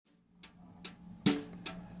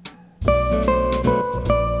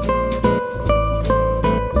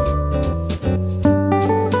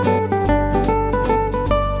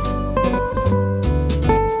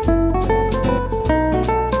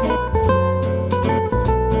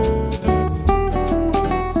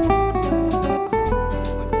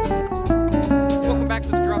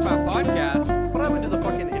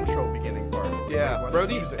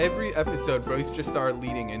episode, Brody's just started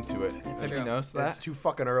leading into it. It's Have true. you noticed that? It's too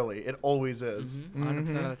fucking early. It always is. 100%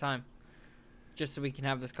 of the time. Just so we can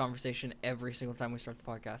have this conversation every single time we start the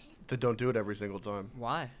podcast. Then don't do it every single time.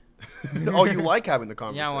 Why? Oh, you like having the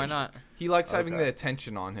conversation? Yeah, why not? He likes having Okay. the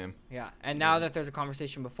attention on him. Yeah, and now that there's a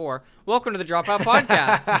conversation before, welcome to the Dropout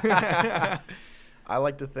Podcast. I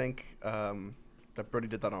like to think that Brody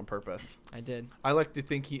did that on purpose. I did. I like to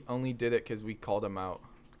think he only did it because we called him out.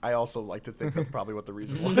 I also like to think that's probably what the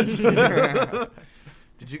reason was.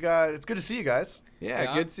 Did you guys? It's good to see you guys.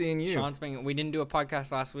 Yeah, good seeing you. We didn't do a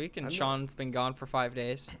podcast last week, I know. and Sean's been gone for 5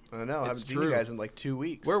 days. I know. I haven't seen true. you guys in like 2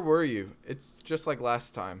 weeks. Where were you? It's just like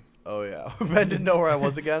last time. Oh yeah. Ben didn't know where I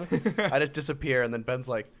was again. I just disappear, and then Ben's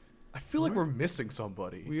like, "I feel like we're missing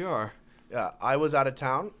somebody." We are. Yeah, I was out of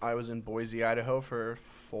town. I was in Boise, Idaho for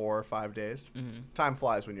 4 or 5 days. Time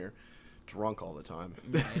flies when you're drunk all the time.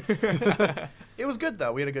 Nice. It was good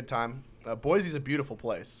though. We had a good time. Boise's a beautiful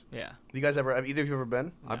place. Yeah. You guys have either of you ever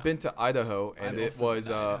been? No. I've been to Idaho, and I've it also was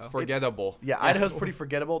been to Idaho. forgettable. Yeah, Idaho's pretty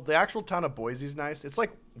forgettable. The actual town of Boise's nice. It's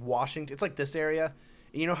like Washington. It's like this area.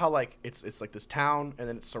 And you know how like it's like this town, and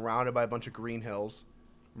then it's surrounded by a bunch of green hills.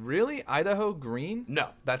 Really? Idaho green? No,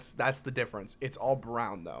 that's the difference. It's all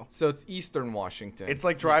brown though. So it's eastern Washington. It's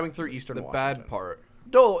like driving through eastern the Washington. bad part.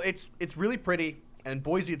 No, it's really pretty, and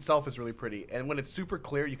Boise itself is really pretty. And when it's super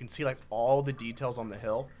clear, you can see like all the details on the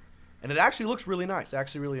hill, and it actually looks really nice. I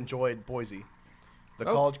actually really enjoyed Boise. The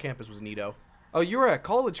college campus was neato. Oh, you were at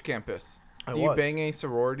college campus. I Do you was. bang any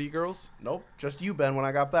sorority girls? Nope, just you, Ben. When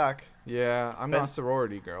I got back, Yeah, I'm Ben- not a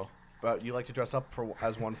sorority girl. but you like to dress up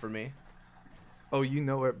as one for me. Oh, you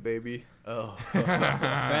know it, baby. Oh,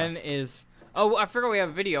 Ben is... Oh, I forgot we have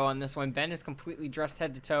a video on this one. Ben is completely dressed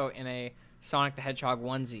head to toe in a Sonic the Hedgehog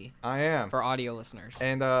onesie I am. for audio listeners.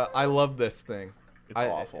 And I love this thing. it's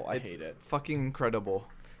awful. I hate it. Fucking incredible.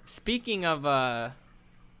 Speaking of What?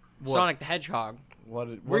 Sonic the Hedgehog,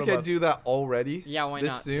 We could do that already. yeah, why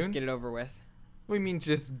this not? Soon? Just get it over with. We mean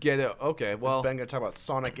just get it. Okay, well, Is Ben gonna talk about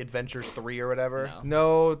Sonic Adventures 3 or whatever? No.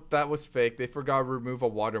 no, that was fake. They forgot to remove a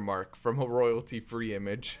watermark from a royalty-free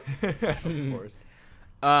image. Of course.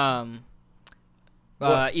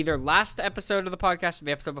 Either last episode of the podcast or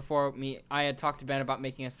the episode before I had talked to Ben about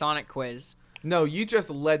making a Sonic quiz. No, you just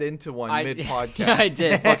led into one mid-podcast. Yeah, I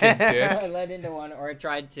did. Fucking dick. I led into one, or I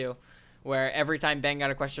tried to, where every time Ben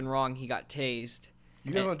got a question wrong, he got tased.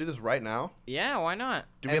 You guys want to do this right now? Yeah, why not?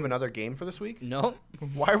 Do we have another game for this week? Nope.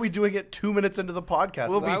 Why are we doing it 2 minutes into the podcast?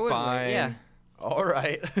 We'll though? Why be wouldn't we? fine. Yeah. All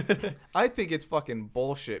right. I think it's fucking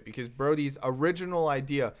bullshit because Brody's original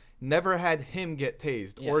idea never had him get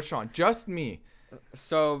tased Yeah. or Sean, just me.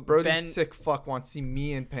 So Brody's sick fuck wants to see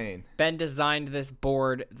me in pain. Ben designed this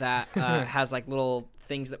board that has like little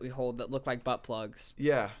things that we hold that look like butt plugs.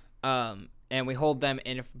 Yeah. And we hold them,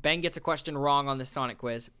 and if Ben gets a question wrong on this Sonic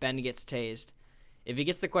quiz, Ben gets tased. If he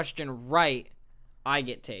gets the question right, I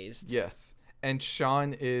get tased. Yes. And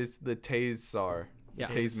Sean is the tase czar. Yeah.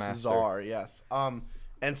 Tase master. Czar, yes.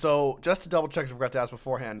 And so just to double check, 'cause I forgot to ask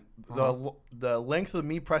beforehand, the length of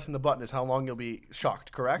me pressing the button is how long you'll be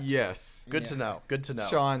shocked, correct? Yes. Good to know. Good to know.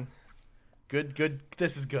 Sean, Good.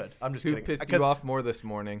 This is good. I'm just who kidding. pissed 'Cause you off more this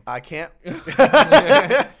morning? I can't.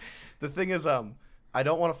 The thing is, I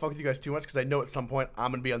don't want to fuck with you guys too much because I know at some point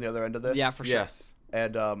I'm gonna be on the other end of this. Yeah, for sure. Yes.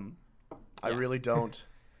 And I Yeah. really don't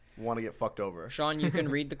want to get fucked over. Sean, you can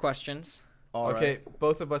read the questions. All Okay, right.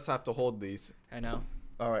 both of us have to hold these. I know.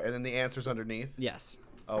 All right. And then the answers underneath. Yes.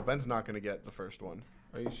 Oh, Ben's not gonna get the first one.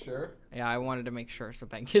 Are you sure? Yeah, I wanted to make sure, so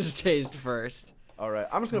Ben gets tased first. All right.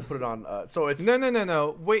 I'm just gonna put it on. So it's.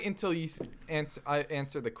 No. Wait until you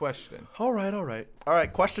answer the question. All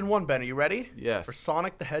right. Question 1, Ben. Are you ready? Yes. For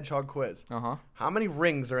Sonic the Hedgehog quiz. Uh-huh. How many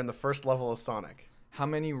rings are in the first level of Sonic? How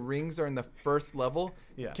many rings are in the first level?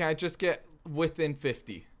 Yeah. Can I just get within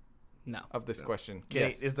 50 No. of this question? Okay.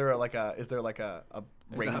 Yes. Is there like a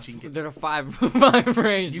range you can get? There's a five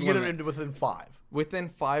range. You can get it limit. into within 5. Within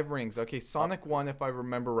 5 rings. Okay, Sonic 1, if I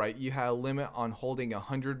remember right, you had a limit on holding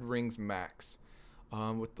 100 rings max.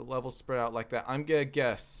 With the levels spread out like that, I'm gonna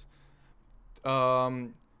guess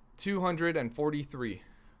 243.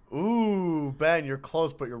 Ooh, Ben, you're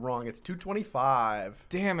close, but you're wrong. It's 225.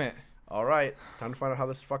 Damn it. All right. Time to find out how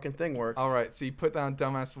this fucking thing works. All right, so you put down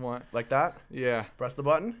dumbass one. Like that? Yeah. Press the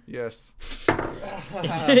button. Yes.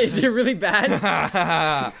 Is it really bad?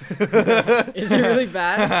 Is it really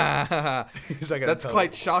bad? He's not gonna That's tell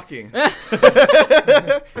quite shocking. you.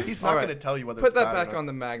 He's not All right. gonna tell you whether Put it's that bad or back not. on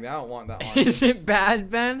the magnet. I don't want that on. Is it bad,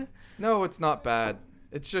 Ben? No, it's not bad.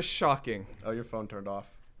 It's just shocking. Oh, your phone turned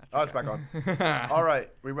off. That's Oh, it's back on. All right.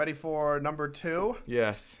 We ready for number 2?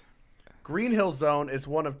 Yes. Green Hill Zone is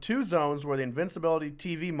one of 2 zones where the invincibility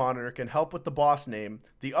TV monitor can help with the boss name.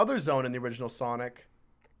 The other zone in the original Sonic.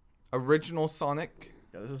 Original Sonic.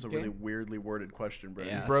 Yeah, this is a really weirdly worded question, Brody.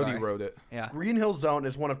 Yeah. Brody sorry. wrote it. Yeah. Green Hill Zone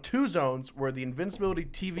is one of 2 zones where the invincibility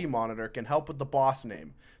TV monitor can help with the boss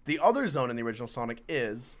name. The other zone in the original Sonic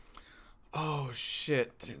is. Oh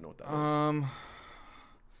shit. I don't even know what that is.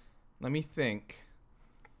 Let me think.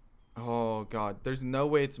 Oh god, there's no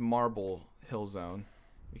way it's Marble Hill Zone,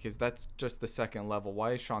 because that's just the second level.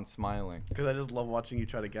 Why is Sean smiling? Because I just love watching you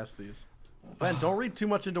try to guess these. Ben, don't read too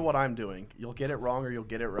much into what I'm doing. You'll get it wrong or you'll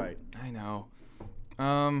get it right. I know.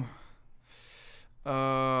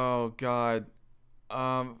 Oh god.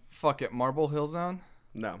 Fuck it. Marble Hill Zone?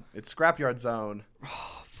 No, it's Scrapyard Zone.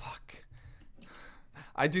 Oh fuck.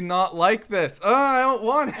 I do not like this. I don't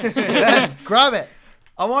want it. Ben, grab it.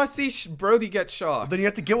 I want to see Brody get shocked. Then you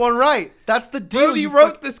have to get one right. That's the deal. Brody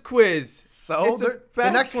wrote this quiz. So It's a the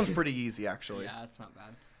bad- next one's pretty easy, actually. Yeah, that's not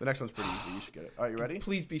bad. The next one's pretty easy. You should get it. All right, you ready?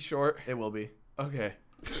 Please be short. It will be. Okay.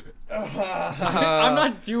 I'm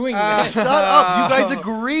not doing this. Shut up! You guys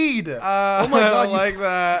agreed. Oh my god! I don't like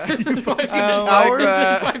that. This is why I don't like this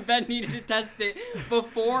that. is why Ben needed to test it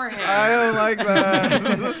beforehand. I don't like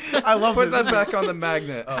that. I love Put this. that back on the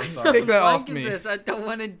magnet. Oh, sorry. Take that off Like me. this. I don't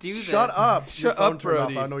want to do this. Shut up! Your Shut phone up, turned off.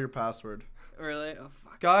 Brody. I know your password. Really? Oh,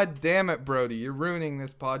 fuck. God damn it, Brody. You're ruining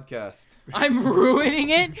this podcast. I'm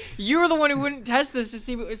ruining it? You were the one who wouldn't test this to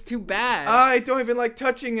see if it was too bad. I don't even like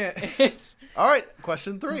touching it. It's... All right,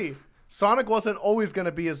 question 3. Sonic wasn't always going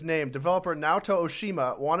to be his name. Developer Naoto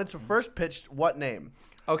Oshima wanted to first pitch what name?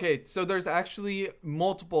 Okay, so there's actually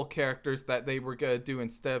multiple characters that they were going to do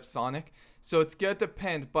instead of Sonic. So it's going to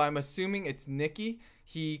depend, but I'm assuming it's Nikki.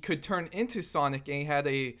 He could turn into Sonic and he had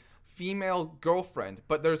a female girlfriend.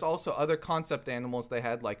 But there's also other concept animals they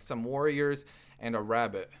had, like some warriors and a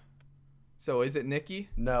rabbit. So is it Nikki?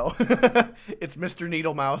 No. It's Mr.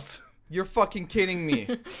 Needlemouse. You're fucking kidding me.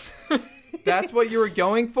 That's what you were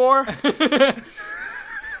going for?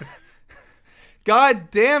 God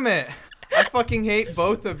damn it. I fucking hate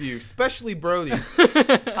both of you, especially Brody.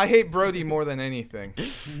 I hate Brody more than anything.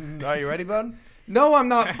 Are you ready, bud? No, I'm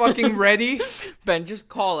not fucking ready. Ben, just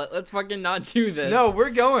call it. Let's fucking not do this. No, we're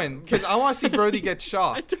going, because I want to see Brody get I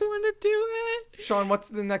shocked. don't want to do it. Sean, what's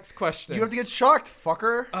the next question? You have to get shocked,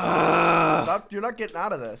 fucker. Stop, you're not getting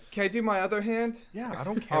out of this. Can I do my other hand? Yeah, I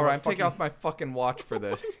don't care. All right, what I'm taking fucking- off my fucking watch for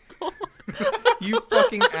this. You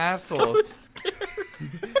fucking assholes.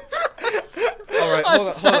 All right,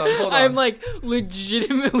 hold on. I'm like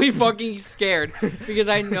legitimately fucking scared because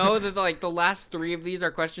I know that like the last 3 of these are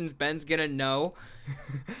questions Ben's gonna know,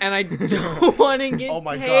 and I don't want to get Oh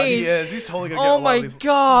my god, tased. he is. He's totally gonna get Oh a lot my of these.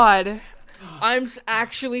 god, I'm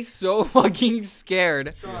actually so fucking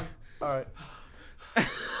scared. Sean. All right.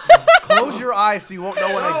 Close your eyes so you won't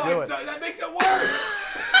know when I do it. That makes it worse.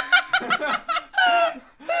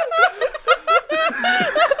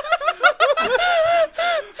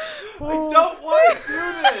 I don't want to do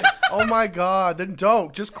this. Oh my god, then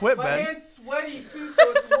don't. Just quit, My Ben. hand's sweaty too,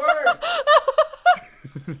 so it's worse.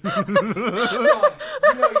 Sean, you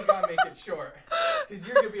know you gotta make it short, because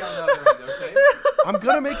you're gonna be on the other end, okay? I'm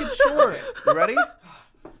gonna make it short. You ready?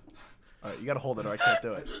 Alright, you gotta hold it or I can't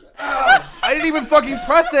do it. I didn't even fucking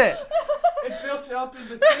press it! It built it up in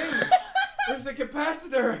the thing. There's a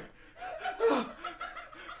capacitor.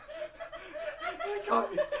 It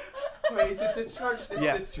got me. Wait, is it discharged? It's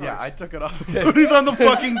discharged. Yeah, I took it off. Brody's on the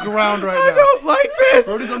fucking ground right I now. don't like this.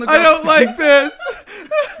 Brody's on the I ground. don't like this.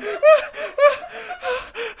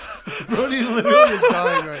 Brody literally is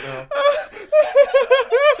dying right now.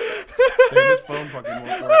 Damn, his phone fucking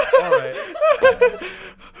won't work. Alright.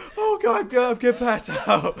 Oh god, get past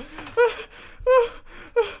out.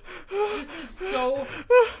 This is so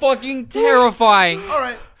fucking terrifying.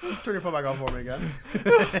 Alright. Turn your phone back on for me again.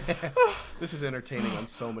 This is entertaining on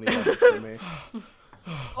so many levels for me.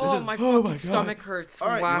 Oh is- my oh fucking my God. stomach hurts from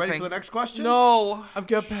Alright, you laughing. ready for the next question? No. I'm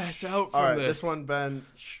gonna pass out from Alright, this. this one, Ben,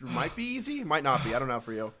 might be easy, might not be. I don't know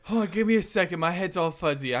for you. Hold on, give me a second. My head's all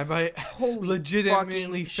fuzzy. I might Holy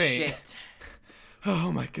legitimately fucking faint. shit.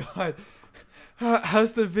 Oh my god.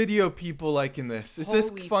 How's the video people liking this? Is this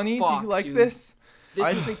Holy funny? Do fuck, you like dude. this? This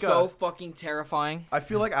I is think, so fucking terrifying. I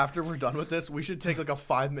feel like after we're done with this, we should take like a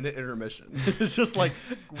 5-minute intermission. Just like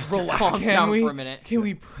relax. Calm down for a minute. Can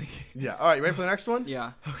we please? Yeah. All right, you ready for the next one?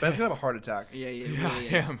 Yeah. Ben's gonna have a heart attack. Yeah, it Yeah, really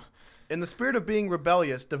I is. am. In the spirit of being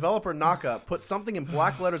rebellious, developer Naka put something in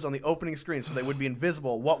black letters on the opening screen so they would be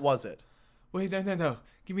invisible. What was it? Wait, no.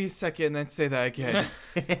 Give me a second and then say that again.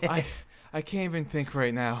 I can't even think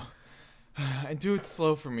right now. And do it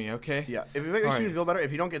slow for me, okay? Yeah. If it makes All you right. feel better,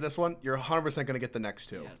 if you don't get this one, you're 100% gonna get the next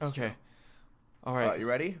 2. Yeah, it's Okay. All right. You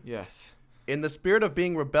ready? Yes. In the spirit of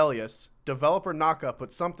being rebellious, developer Naka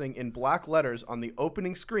put something in black letters on the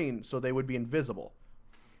opening screen so they would be invisible.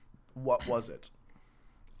 What was it?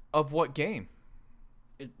 Of what game?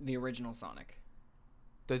 The original Sonic.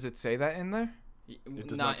 Does it say that in there? It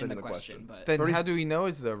does Not say in the question, but Then Brody's- how do we know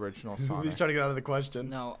it's the original He's Sonic? trying to get out of the question.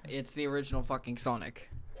 no, it's the original fucking Sonic.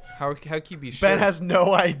 How can you be sure? Ben has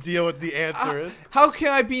no idea what the answer is. How can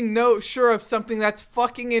I be sure of something that's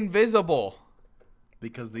fucking invisible?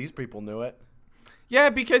 Because these people knew it. Yeah,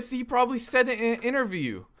 because he probably said it in an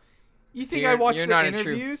interview. You think I watch you're the not a true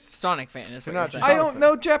interviews? Sonic fan, is what You're you're not saying. true I Sonic don't fan.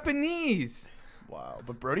 know Japanese. Wow.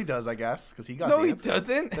 But Brody does, I guess, because he got No, the he answer.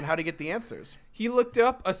 doesn't. Then how'd he get the answers? He looked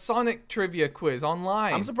up a Sonic trivia quiz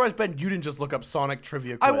online. I'm surprised, Ben, you didn't just look up Sonic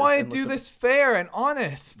trivia quiz. I want to and do looked up- this fair and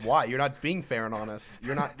honest. Why? You're not being fair and honest.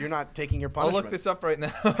 You're not taking your I'll punishment. look this up right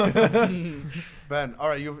now. Ben, all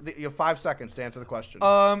right, you have 5 seconds to answer the question.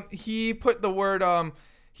 He put the word no,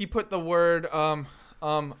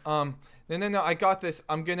 I got this.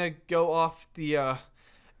 I'm gonna go off the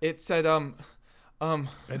it said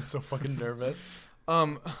Ben's so fucking nervous.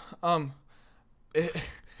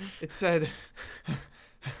 it said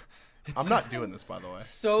I'm not doing this, by the way.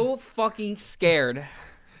 So fucking scared.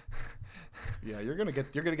 Yeah, you're gonna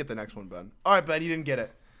get the next one, Ben. All right, Ben, you didn't get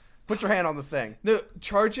it. Put your hand on the thing. no,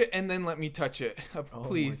 charge it and then let me touch it.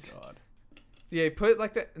 Please. Oh my God. Yeah, you put it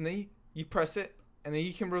like that and then you press it and then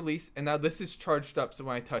you can release and now this is charged up so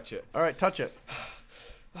when I touch it. All right, touch it.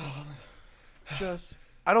 Just.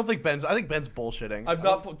 I think Ben's bullshitting. I'm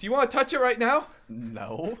not do you want to touch it right now?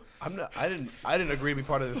 No, I'm not. I didn't agree to be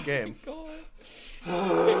part of this game. God.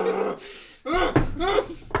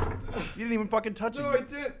 You didn't even fucking touch No, it. I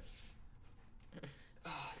did.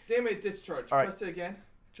 Damn it, discharge. All right. Press it again.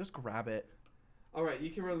 Just grab it. All right, you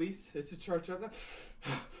can release. This is charged up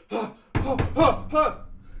now.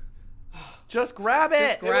 Just grab it.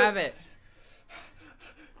 Just grab it.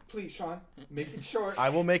 Please, Sean, make it short. I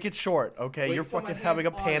will make it short. Okay, Wait you're till my fucking having a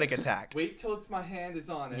hand's on panic it. attack. Wait till my hand is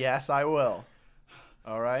on it. Yes, I will.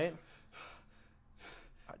 All right.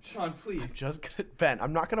 Sean, please. Just gonna Ben.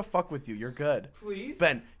 I'm not gonna fuck with you. You're good. Please.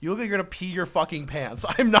 Ben, you look like you're gonna pee your fucking pants.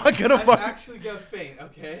 I'm not gonna I'm fuck. actually gonna faint,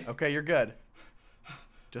 okay? Okay, you're good.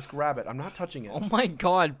 Just grab it. I'm not touching it. Oh my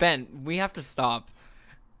God, Ben, we have to stop.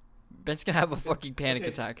 Ben's gonna have a fucking panic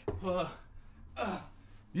Okay. attack.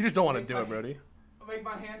 You just don't want to do it, Brody. I'll make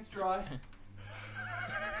my hands dry.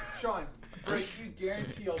 Sean, break, you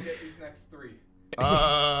guarantee I'll get these next 3.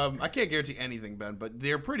 I can't guarantee anything, Ben, but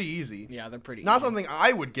they're pretty easy. Yeah, they're pretty Not easy. something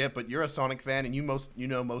I would get, but you're a Sonic fan and you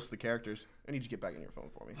know most of the characters. I need you to get back in your phone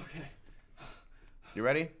for me. Okay. You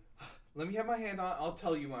ready? Let me have my hand on. I'll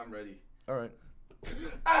tell you when I'm ready. All right.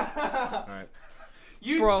 All right.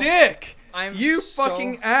 You Bro, dick! I'm You so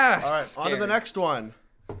fucking ass! All right. On to the Scared. next one.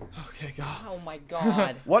 Okay, God. Oh my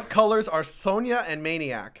God. What colors are Sonia and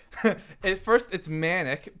Maniac? At first, it's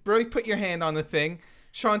manic. Bro, put your hand on the thing.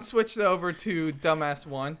 Sean, switch it over to dumbass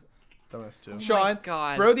 1. Dumbass too. Sean,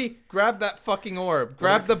 God. Brody, grab that fucking orb.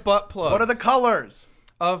 Grab the butt plug. What are the colors?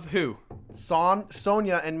 Of who?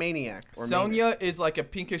 Sonia and Maniac. Or Maniac. Sonia is like a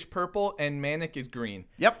pinkish purple, and Manic is green.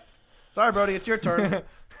 Yep. Sorry, Brody. It's your turn.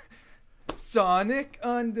 Sonic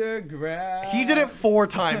Underground. He did it 4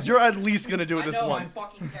 times. You're at least gonna do it I this know, I'm once.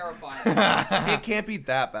 fucking terrified. It can't be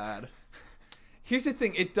that bad. Here's the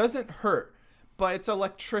thing. It doesn't hurt, but it's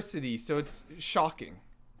electricity, so it's shocking.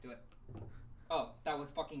 Do it. Oh, that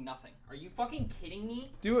was fucking nothing. Are you fucking kidding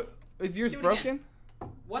me? Do it. Is yours Do it broken? again.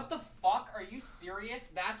 What the fuck? Are you serious?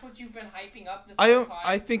 That's what you've been hyping up this I whole don't. time?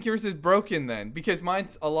 I think yours is broken then, because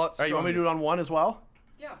mine's a lot All right, stronger. you want me to do it on 1 as well?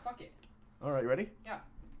 Yeah, fuck it. All right, you ready? Yeah.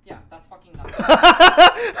 Yeah, that's fucking nothing.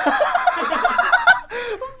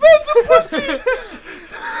 Ben's a pussy.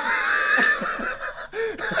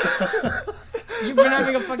 You've been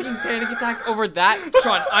having a fucking panic attack over that?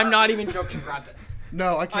 Sean, I'm not even joking. Grab this.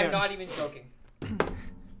 No, I can't. I'm not even joking.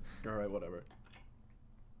 All right, whatever.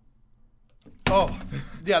 Oh,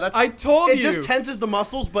 yeah, that's. I told it you. just tenses the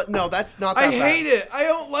muscles, but no, that's not that I bad. hate it. I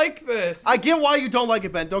don't like this. I get why you don't like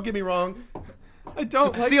it, Ben. Don't get me wrong. I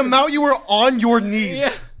don't like The this. amount you were on your knees,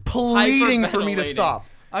 Yeah. pleading for me to Hyperventilating. stop.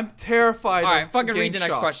 I'm terrified. Alright, of fucking getting read the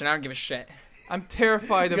next shocked. question. I don't give a shit. I'm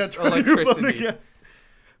terrified You of gotta turn your phone electricity. again.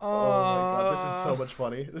 Oh my god, this is so much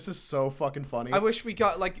funny. This is so fucking funny. I wish we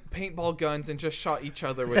got like paintball guns and just shot each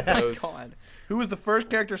other with Oh my those. God. Who was the first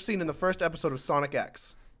character seen in the first episode of Sonic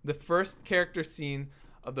X? The first character scene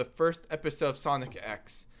of the first episode of Sonic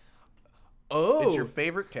X. Oh. It's your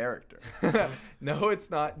favorite character. No, it's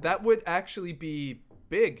not. That would actually be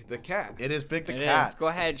Big, the cat. It is Big the It Cat. is. Go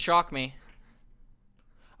ahead, shock me.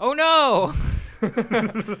 Oh no!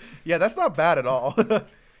 Yeah, that's not bad at all.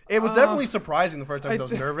 It was definitely surprising the first time I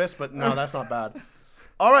was nervous, but no, that's not bad.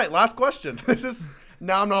 All right, last question.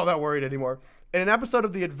 Now I'm not that worried anymore. In an episode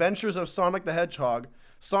of The Adventures of Sonic the Hedgehog,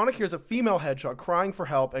 Sonic hears a female hedgehog crying for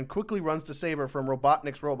help and quickly runs to save her from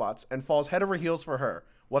Robotnik's robots and falls head over heels for her.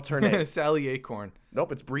 What's her name? Sally Acorn.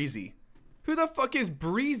 Nope, it's Breezy. Who the fuck is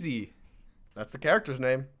Breezy? That's the character's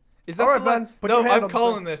name. Is that all right, Ben? No, I'm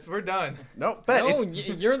calling this. We're done. Nope, Ben.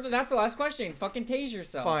 No, that's the last question. Fucking tase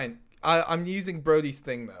yourself. Fine. I'm using Brody's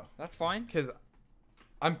thing though. That's fine. Because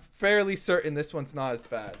I'm fairly certain this one's not as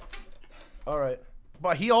bad. All right.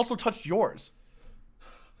 But he also touched yours.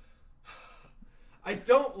 I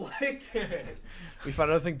don't like it. We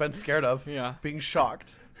found another thing Ben's scared of. Yeah. Being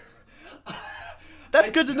shocked.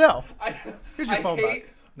 That's good to know. Here's your I phone hate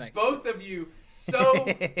back. both of you so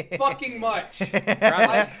fucking much.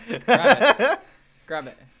 Grab it. Grab it. Grab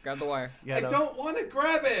it. Grab the wire. Yeah, I no. don't want to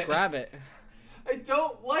grab it. Grab it. I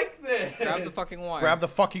don't like this. Grab the fucking wire. Grab the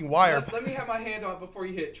fucking wire. Let me have my hand on it before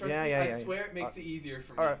you hit. Trust me, I swear it makes it easier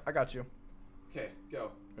for me. All right, I got you. Okay,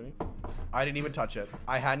 go. Ready? I didn't even touch it.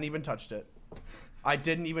 I hadn't even touched it. I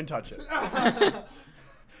didn't even touch it.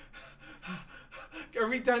 Are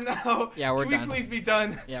we done now? Yeah, we're done. Can we please be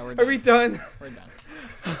done? Yeah, we're Are done. we done? We're done.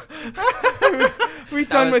 Are we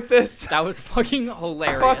done with this? That was fucking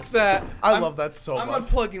hilarious. Fuck that. I love that so I'm much.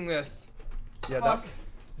 unplugging this. Yeah, Fuck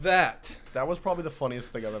that. that was probably the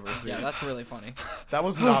funniest thing I've ever seen. Yeah, that's really funny. That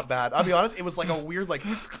was not bad. I'll be honest, it was like a weird like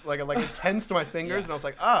it tensed to my fingers, and I was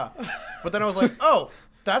like, ah. But then I was like, oh,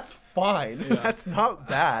 that's fine. Yeah. That's not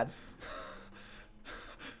bad.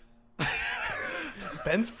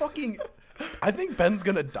 Ben's fucking. I think Ben's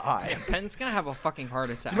gonna die. Ben's gonna have a fucking heart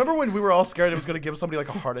attack. Do you remember when we were all scared it was gonna give somebody like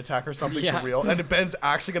a heart attack or something Yeah. for real? And Ben's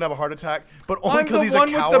actually gonna have a heart attack, but only I'm because the he's one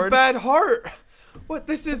a with the coward. bad heart. What?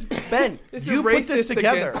 This is Ben, This you is put this racist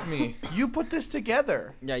together. against me. You put this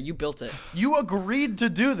together. Yeah, you built it. You agreed to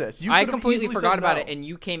do this. You I could've completely easily forgot said about no. it, and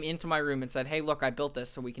you came into my room and said, "Hey, look, I built this,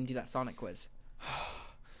 so we can do that Sonic quiz."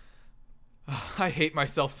 I hate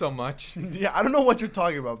myself so much. Yeah, I don't know what you're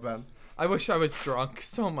talking about, Ben. I wish I was drunk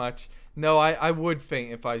so much. No, I would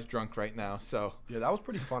faint if I was drunk right now. So Yeah, that was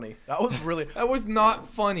pretty funny. That was really. that was not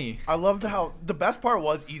funny. I loved how the best part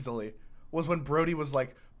was when Brody was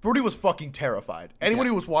like, Brody was fucking terrified. Anyone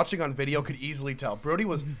who was watching on video could easily tell. Brody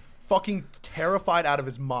was fucking terrified out of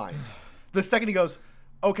his mind. The second he goes,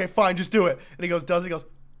 okay, fine, just do it. And he goes, he goes,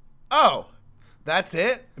 oh, that's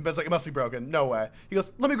it? And Ben's like, it must be broken. No way. He goes,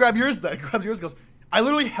 let me grab yours then. He grabs yours and goes, I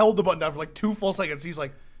literally held the button down for like 2 full seconds. He's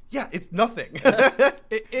like, yeah, it's nothing.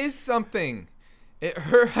 It is something. It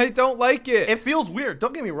hurt. I don't like it. It feels weird.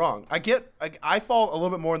 Don't get me wrong. I fall a little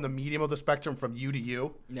bit more in the medium of the spectrum from you to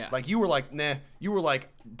you. Yeah. Like you were like, nah. You were like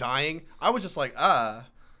dying. I was just like, and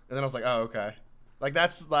then I was like, oh, okay. Like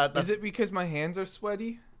that's. Is it because my hands are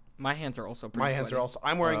sweaty? My hands are also pretty My hands sweaty. are also.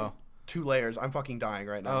 I'm wearing Oh. 2 layers. I'm fucking dying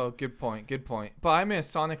right now. Oh, good point. Good point. But I'm in a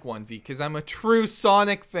Sonic onesie because I'm a true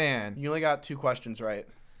Sonic fan. You only got 2 questions right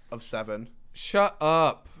of 7. Shut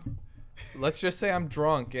up. Let's just say I'm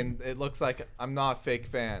drunk and it looks like I'm not a fake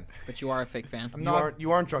fan. But you are a fake fan. I'm You not.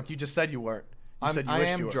 aren't drunk. You just said you weren't. You said you I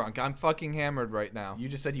wished am you were. drunk. I'm fucking hammered right now. You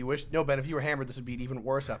just said you wished. No, Ben. If you were hammered, this would be an even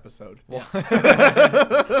worse episode. Yeah.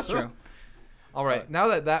 That's true. All right.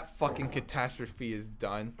 Now that fucking catastrophe is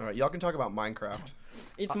done. All right, y'all can talk about Minecraft.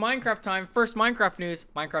 It's Minecraft time. First Minecraft news.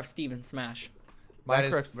 Minecraft Steven Smash. That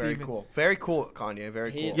is Minecraft very Steven. cool. Very cool, Kanye.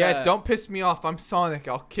 Very cool. He's- Yeah, don't piss me off. I'm Sonic.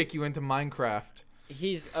 I'll kick you into Minecraft.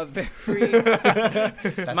 He's a very That's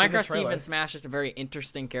in the Minecraft trailer. Steven Smash is a very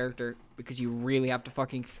interesting character because you really have to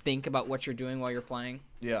fucking think about what you're doing while you're playing.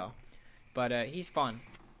 Yeah. But he's fun.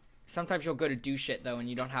 Sometimes you'll go to do shit though, and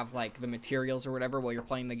you don't have like the materials or whatever while you're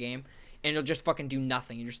playing the game, and you'll just fucking do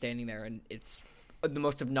nothing, and you're standing there, and it's the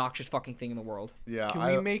most obnoxious fucking thing in the world. Yeah. Can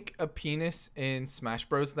we make a penis in Smash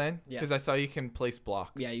Bros then? Yes. Because I saw you can place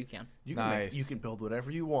blocks. Yeah, you can. You can Nice. you can build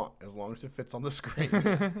whatever you want as long as it fits on the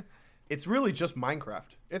screen. It's really just Minecraft.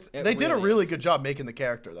 They did a really really is. good job making the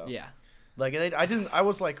character though. Yeah. Like I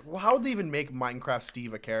was like, well, how would they even make Minecraft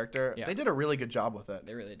Steve a character? Yeah. They did a really good job with it.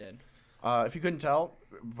 They really did. If you couldn't tell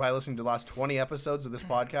by listening to the last 20 episodes of this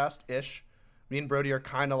podcast ish, me and Brody are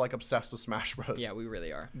kind of like obsessed with Smash Bros. Yeah, we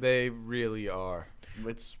really are. They really are.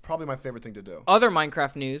 It's probably my favorite thing to do. Other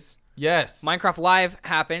Minecraft news. Yes. Minecraft Live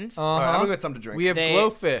happened. All right, I'm Uh-huh. gonna get something to drink. We have They-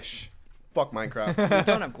 glowfish Fuck Minecraft. We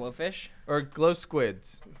don't have glowfish. or glow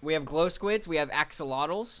squids, We have glow squids. We have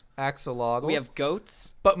axolotls. axolotls. We have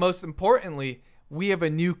goats. but most importantly, we have a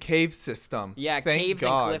new cave system. Yeah, Thank caves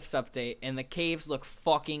God. and cliffs update, and the caves look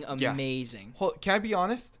fucking Yeah. amazing. Can I be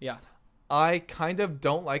honest? Yeah. I kind of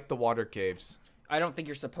don't like the water caves. I don't think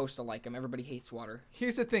you're supposed to like them. Everybody hates water.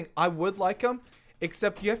 Here's the thing. I would like them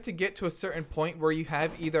except you have to get to a certain point where you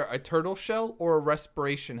have either a turtle shell or a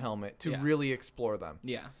respiration helmet to really explore them.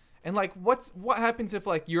 Yeah. And like, what happens if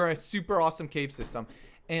like you're in a super awesome cave system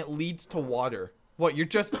and it leads to water? What, you're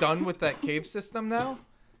just done with that cave system now?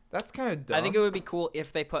 That's kind of dumb. I think it would be cool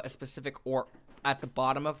if they put a specific ore at the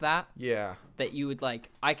bottom of that. Yeah. That you would like,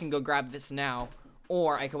 I can go grab this now,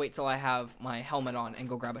 or I can wait till I have my helmet on and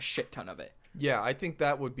go grab a shit ton of it. Yeah, I think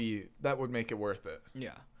that would make it worth it.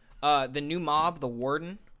 Yeah. The new mob, the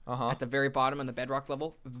Warden, Uh-huh. at the very bottom on the bedrock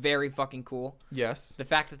level, very fucking cool. Yes. The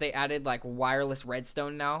fact that they added like wireless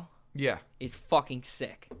redstone now Yeah. is fucking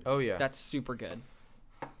sick. Oh yeah. That's super good.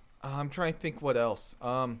 I'm trying to think what else.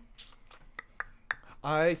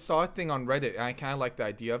 I saw a thing on Reddit, and I kind of like the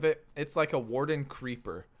idea of it. It's like a Warden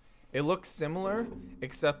Creeper. It looks similar,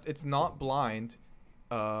 except it's not blind.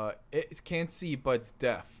 It can see, but it's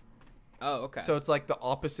deaf. Oh, okay. So it's like the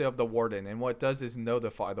opposite of the Warden, and what it does is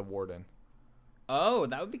notify the Warden. Oh,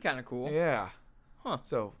 that would be kind of cool. Yeah. Huh.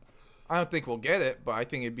 So I don't think we'll get it, but I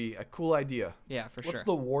think it'd be a cool idea. Yeah, for sure. What's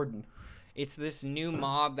the Warden? It's this new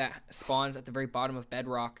mob that spawns at the very bottom of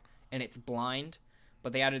bedrock, and it's blind,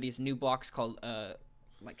 but they added these new blocks called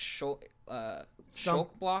like shulk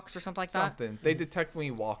blocks or something like that. They detect when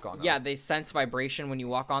you walk on them. Yeah, they sense vibration when you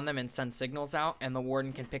walk on them and send signals out, and the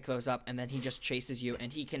Warden can pick those up, and then he just chases you,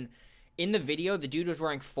 and he can... In the video, the dude was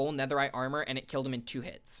wearing full netherite armor, and it killed him in 2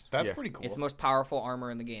 hits. That's pretty cool. It's the most powerful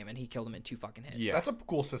armor in the game, and he killed him in 2 fucking hits. Yeah. That's a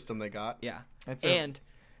cool system they got. Yeah. And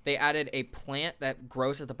They added a plant that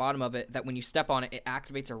grows at the bottom of it that when you step on it, it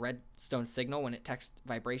activates a redstone signal when it detects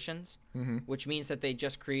vibrations, which means that they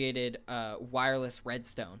just created wireless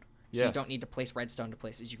redstone. So you don't need to place redstone to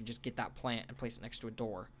places. You can just get that plant and place it next to a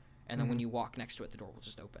door. And then when you walk next to it, the door will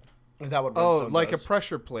just open. Is that what redstone like does? a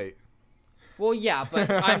pressure plate. Well, yeah, but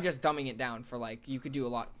I'm just dumbing it down for, like, you could do a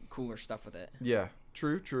lot cooler stuff with it. Yeah.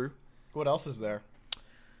 True. What else is there?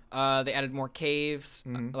 They added more caves.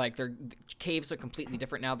 Like, the caves are completely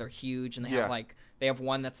different now. They're huge, and they have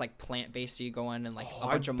one that's like plant based, so you go in and like a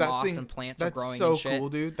bunch of moss and plants are growing and shit. That's so cool,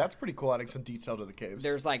 dude. That's pretty cool, adding some detail to the caves.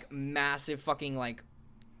 There's like massive fucking like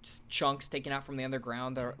chunks taken out from the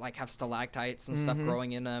underground that are, like have stalactites and stuff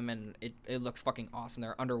growing in them, and it looks fucking awesome.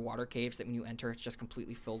 They're underwater caves that when you enter, it's just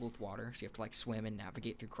completely filled with water, so you have to like swim and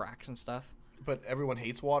navigate through cracks and stuff. But everyone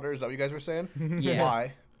hates water. Is that what you guys were saying? Yeah.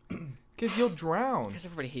 Why? Because you'll drown. Because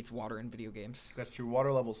everybody hates water in video games. That's true.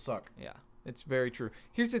 Water levels suck. Yeah. It's very true.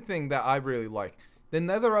 Here's the thing that I really like. The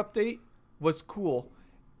Nether update was cool.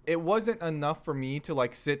 It wasn't enough for me to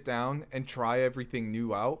like sit down and try everything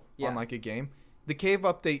new out on like a game. The cave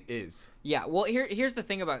update is. Yeah, well, here's the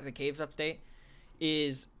thing about the caves update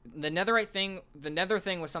is the nether thing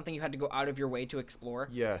was something you had to go out of your way to explore.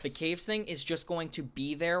 Yes. The caves thing is just going to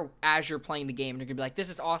be there as you're playing the game. And you're going to be like, this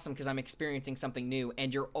is awesome because I'm experiencing something new,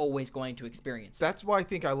 and you're always going to experience it. That's why I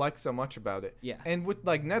think I like so much about it. Yeah. And with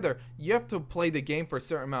like Nether, you have to play the game for a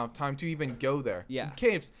certain amount of time to even go there. Yeah.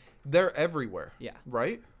 Caves, they're everywhere. Yeah.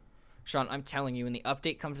 Right? Sean, I'm telling you, when the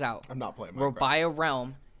update comes out, I'm not playing Minecraft. we'll buy a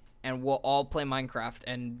realm, and we'll all play Minecraft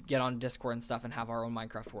and get on Discord and stuff and have our own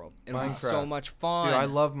Minecraft world. It'll be so much fun. Dude, I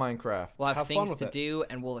love Minecraft. We'll have fun things with to it. do,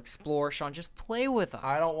 and we'll explore. Sean, just play with us.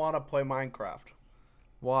 I don't want to play Minecraft.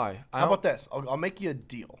 Why? How about this? I'll make you a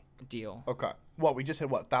deal. Deal. Okay. What, we just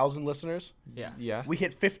hit 1,000 listeners? Yeah. Yeah. We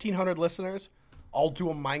hit 1,500 listeners. I'll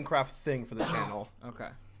do a Minecraft thing for the channel. Okay.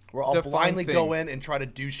 Where I'll Define blindly thing. go in and try to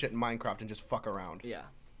do shit in Minecraft and just fuck around. Yeah.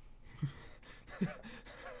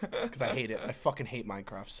 Because I hate it. I fucking hate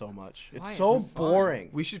Minecraft so much. It's Why? so It's fun. boring.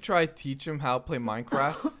 We should try to teach him how to play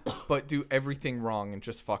Minecraft, but do everything wrong and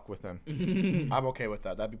just fuck with him. I'm okay with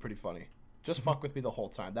that. That'd be pretty funny. Just fuck with me the whole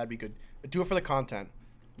time. That'd be good. Do it for the content.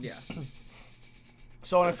 Yeah.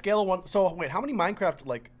 So on a scale of 1... So, wait, how many Minecraft,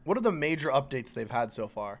 like... What are the major updates they've had so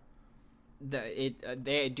far? They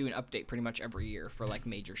do an update pretty much every year for like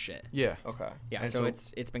major shit. Yeah. Okay. Yeah. And So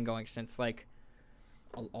it's been going since like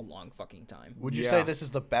a long fucking time. Would you Yeah. say this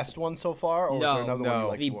is the best one so far? Or was there another one you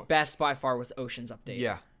liked The more? best by far was Ocean's update.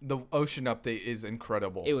 Yeah. The ocean update is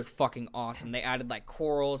incredible. It was fucking awesome. They added like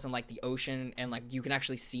corals and like the ocean, and like you can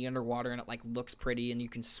actually see underwater, and it like looks pretty, and you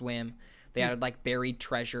can swim. They added like buried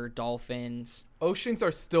treasure, dolphins. Oceans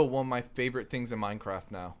are still one of my favorite things in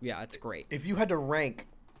Minecraft now. Yeah, it's great. If you had to rank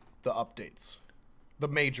the updates, the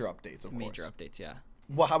major updates, of Major course. updates, yeah.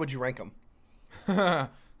 Well, how would you rank them?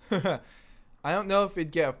 I don't know if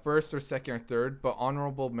it'd get a first or second or third, but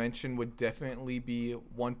honorable mention would definitely be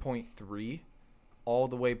 1.3 all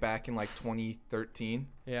the way back in like 2013.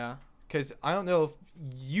 Yeah. Because I don't know if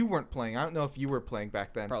you weren't playing. I don't know if you were playing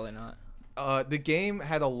back then. Probably not. The game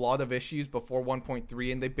had a lot of issues before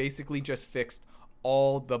 1.3, and they basically just fixed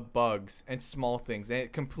all the bugs and small things, and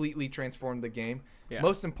it completely transformed the game. Yeah.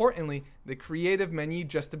 Most importantly, the creative menu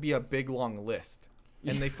just to be a big long list,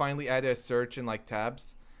 and they finally added a search and like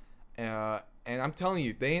tabs. And I'm telling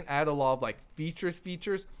you, they didn't add a lot of like features,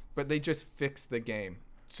 but they just fixed the game.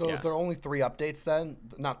 So Yeah. is there only 3 updates then?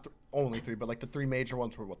 Not only 3, but like the 3 major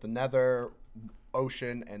ones were what? The Nether,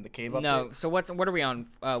 Ocean, and the Cave update? No. So what are we on?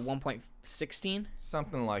 1.16.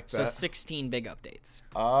 Something like So that. 16 big updates.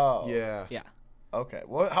 Oh. Yeah. Yeah. Okay.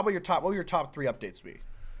 Well, how about what would your top 3 updates be?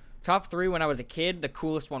 Top 3 when I was a kid, the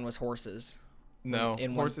coolest one was horses. No,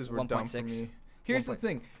 in horses were dumb for 1.6. me. Here's the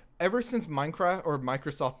thing. Ever since Minecraft or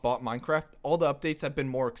Microsoft bought Minecraft, all the updates have been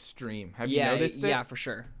more extreme. Have you noticed it? Yeah, for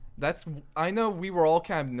sure. I know we were all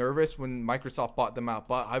kind of nervous when Microsoft bought them out,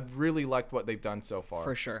 but I've really liked what they've done so far.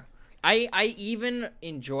 For sure. I even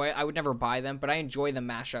enjoy, I would never buy them, but I enjoy the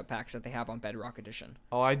mashup packs that they have on Bedrock Edition.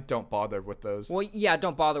 Oh, I don't bother with those. Well, yeah,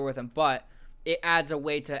 don't bother with them, but it adds a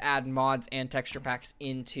way to add mods and texture packs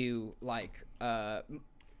into like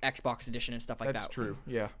Xbox Edition and stuff like that. That's true.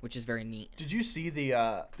 Yeah. Which is very neat. Did you see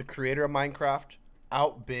the creator of Minecraft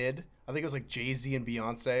outbid? I think it was like Jay-Z and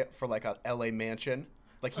Beyonce for like a LA mansion.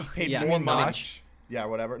 Like he paid Yeah, more Notch. money. Yeah,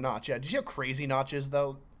 whatever. Notch. Yeah. Did you see how crazy Notch is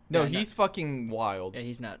though? No, Yeah, he's fucking wild. Yeah,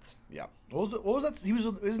 he's nuts. Yeah. What was that?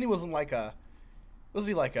 Wasn't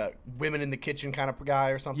he like a women in the kitchen kind of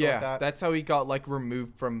guy or something Yeah, like that? that's how he got like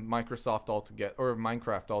removed from Microsoft altogether, or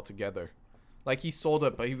Minecraft altogether. Like he sold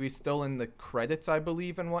it, but he was still in the credits, I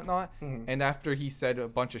believe, and whatnot. Mhm. And after he said a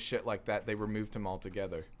bunch of shit like that, they removed him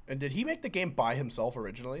altogether. And did he make the game by himself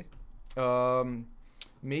originally?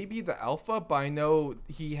 Maybe the alpha, but I know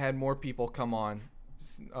he had more people come on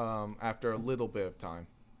after a little bit of time.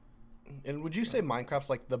 And would you say Minecraft's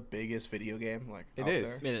like the biggest video game like It out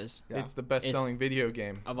is. there? It is. Yeah. It's the best-selling video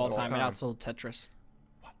game Of all time. It outsold Tetris.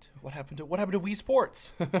 What happened to Wii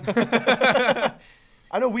Sports?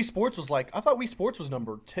 I know Wii Sports was like, I thought Wii Sports was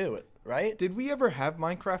number 2, right? Did we ever have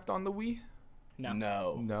Minecraft on the Wii? No.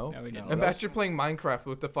 No. No. No, we didn't. No. Imagine playing Minecraft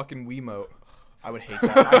with the fucking Wiimote. I would hate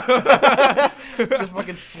that. Just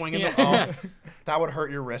fucking swinging Yeah. the ball. That would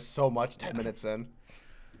hurt your wrist so much 10 minutes in.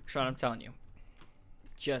 Sean, I'm telling you.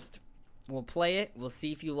 Just, we'll play it. We'll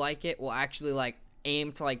see if you like it. We'll actually, like,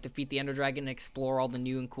 aim to, like, defeat the Ender Dragon and explore all the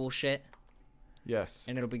new and cool shit. Yes.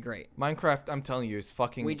 And it'll be great. Minecraft, I'm telling you, is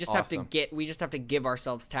fucking We just awesome. have to give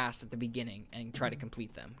ourselves tasks at the beginning and try to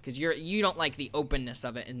complete them. Because you don't like the openness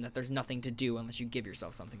of it and that there's nothing to do unless you give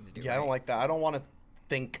yourself something to do. Yeah, I don't like that. I don't want to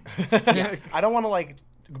think. Yeah. I don't want to like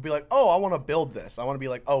be like, oh, I want to build this. I want to be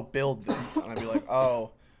like, oh, build this. And I'd be like,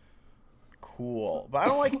 oh, cool. But I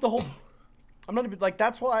don't like the whole. I'm not like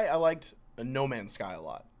that's why I liked No Man's Sky a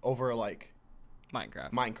lot over like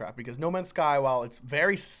Minecraft because No Man's Sky, while it's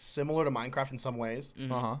very similar to Minecraft in some ways,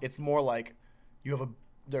 Uh-huh. it's more like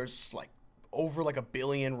there's like over like 1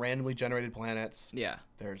 billion randomly generated planets. Yeah.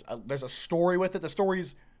 There's a story with it. The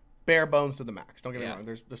story's bare bones to the max. Don't get me Yeah.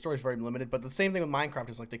 wrong. The story's very limited, but the same thing with Minecraft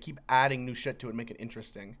is like they keep adding new shit to it and make it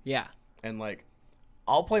interesting. Yeah. And like,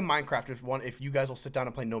 I'll play Minecraft if you guys will sit down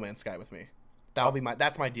and play No Man's Sky with me.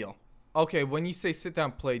 That's my deal. Okay, when you say sit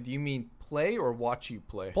down play, do you mean play or watch you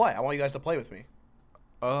play? Play. I want you guys to play with me.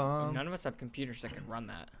 None of us have computers that can run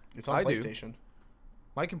that. It's on I do. PlayStation.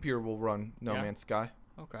 My computer will run No Yeah. Man's Sky.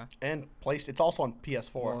 Okay. And it's also on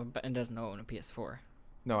PS4. Well, Ben doesn't own a PS4.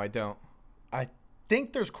 No, I don't. I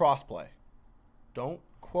think there's crossplay. Don't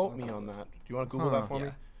quote me on that. Do you want to Google that for me?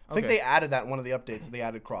 Yeah. I think Okay. they added that in one of the updates. They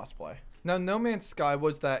added crossplay. Now, No Man's Sky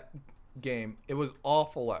was that game. It was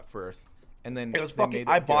awful at first, and then It was they fucking. made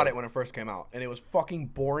I bought good. it when it first came out, and it was fucking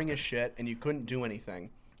boring as shit, and you couldn't do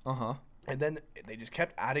anything. Uh-huh. And then they just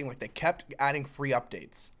kept adding free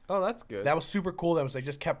updates. Oh, that's good. That was super cool. They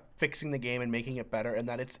just kept fixing the game and making it better, and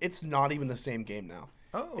that it's not even the same game now.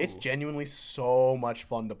 Oh. It's genuinely so much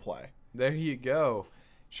fun to play. There you go.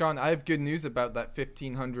 Sean, I have good news about that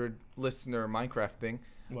 1,500 listener Minecraft thing.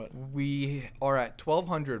 What? We are at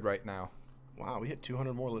 1,200 right now. Wow, we hit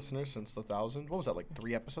 200 more listeners since the 1,000. What was that, like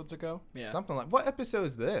 3 episodes ago? Yeah. Something like. What episode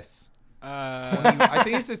is this? 20, I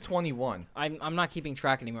think this is 21. I'm not keeping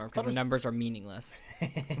track anymore because the numbers are meaningless.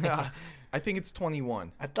 I think it's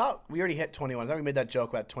 21. I thought we already hit 21. I thought we made that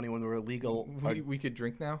joke about 21. We were legal. We could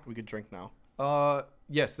drink now? We could drink now.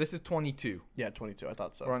 Yes, this is 22. Yeah, 22. I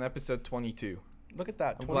thought so. We're on episode 22. Look at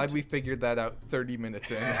that. I'm glad we figured that out 30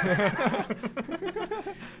 minutes in.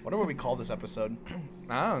 Wonder what we call this episode.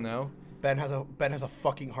 I don't know. Ben has a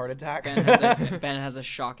fucking heart attack. Ben has a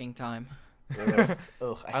shocking time.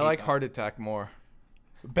 Ugh, I hate like that. Heart Attack more.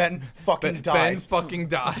 Ben fucking Ben dies. fucking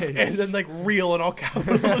dies. And then like real and all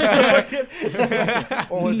capital.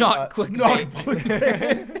 Or was Not clickbait. Not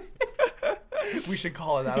clickbait. We should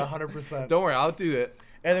call it that 100%. Don't worry, I'll do it.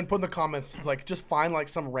 And then put in the comments, like, just find, like,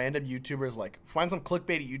 some random YouTubers, like, find some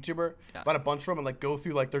clickbaity YouTuber, find a bunch of them, and, like, go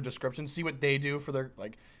through, like, their description, see what they do for their,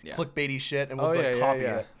 like, clickbaity shit, and we'll, copy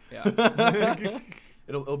it. Yeah.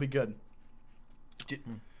 It'll be good.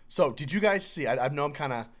 So, did you guys see, I know I'm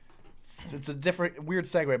kind of, it's a different, weird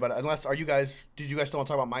segue, but did you guys still want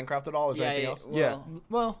to talk about Minecraft at all? Is there anything else?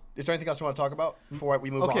 Well, is there anything else you want to talk about before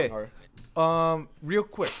we move on? Or? Real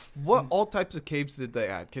quick, what all types of caves did they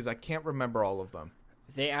add? Because I can't remember all of them.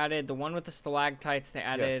 They added the one with the stalactites. They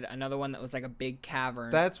added another one that was like a big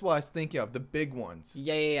cavern. That's what I was thinking of, the big ones.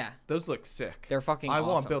 Yeah. Those look sick. They're fucking I awesome.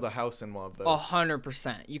 want to build a house in one of those.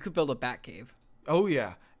 100%. You could build a bat cave. Oh,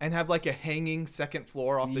 yeah. And have like a hanging second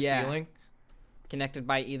floor off the ceiling. Connected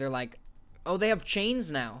by either like... Oh, they have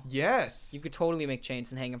chains now. Yes. You could totally make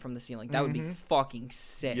chains and hang them from the ceiling. That would be fucking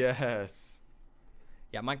sick. Yes.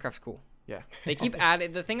 Yeah, Minecraft's cool. Yeah. They keep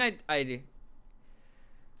adding... The thing I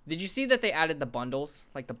Did you see that they added the bundles?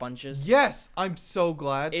 Like the bunches? Yes. I'm so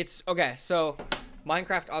glad. It's... Okay, so...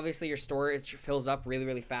 Minecraft, obviously, your storage fills up really,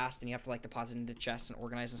 really fast, and you have to, like, deposit into chests and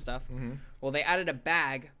organize and stuff. Well, they added a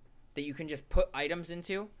bag that you can just put items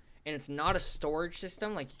into, and it's not a storage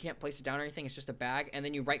system. Like, you can't place it down or anything. It's just a bag, and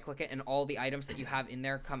then you right-click it, and all the items that you have in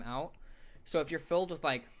there come out. So if you're filled with,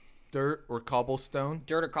 like... Dirt or cobblestone,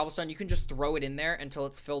 you can just throw it in there until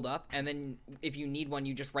it's filled up, and then if you need one,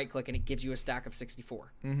 you just right click and it gives you a stack of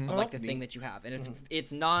 64 of like the thing that you have. And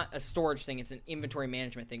it's not a storage thing, it's an inventory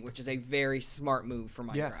management thing, which is a very smart move for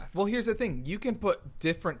Minecraft. Well, here's the thing, you can put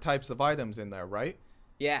different types of items in there, right?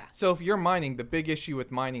 Yeah. So if you're mining, the big issue with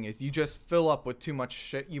mining is you just fill up with too much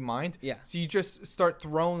shit you mined. Yeah. So you just start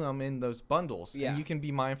throwing them in those bundles, and you can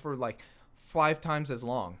be mined for like 5 times as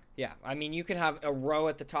long. Yeah, I mean, you can have a row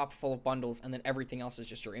at the top full of bundles, and then everything else is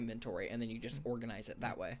just your inventory, and then you just organize it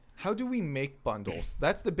that way. How do we make bundles?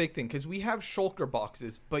 That's the big thing, because we have shulker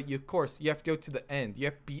boxes, but of course, you have to go to the end. You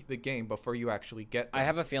have to beat the game before you actually get them. I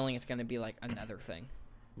have a feeling it's going to be like another thing.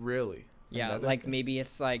 Really? Yeah, like maybe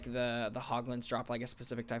it's like the hoglins drop like a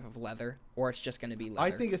specific type of leather, or it's just going to be leather. I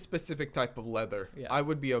think a specific type of leather. Yeah. I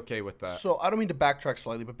would be okay with that. So I don't mean to backtrack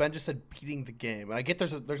slightly, but Ben just said beating the game, and I get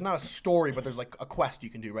there's not a story, but there's like a quest you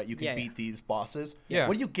can do, right? You can beat these bosses. Yeah.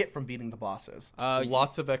 What do you get from beating the bosses?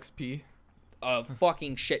 Lots of XP.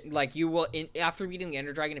 Fucking shit. Like you will after beating the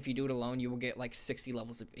Ender Dragon, if you do it alone, you will get like 60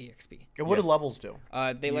 levels of EXP. And what do levels do?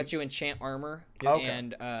 They let you enchant armor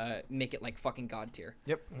and make it like fucking god tier.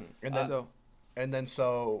 Yep. And then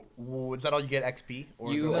so is that all you get XP?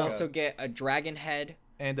 Or you also get a dragon head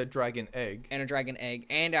and a dragon egg.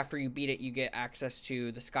 And after you beat it, you get access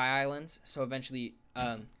to the Sky Islands. So eventually,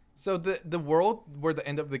 so the world where the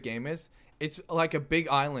end of the game is, it's like a big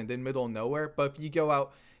island in middle of nowhere. But if you go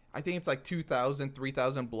out, I think it's like 2,000,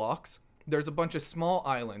 3,000 blocks. There's a bunch of small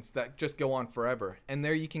islands that just go on forever. And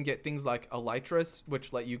there you can get things like elytras,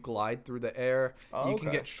 which let you glide through the air. You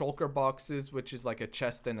can get shulker boxes, which is like a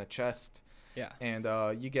chest in a chest. Yeah. And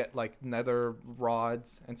you get like nether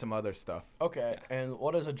rods and some other stuff. Okay. Yeah. And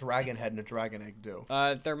what does a dragon head and a dragon egg do?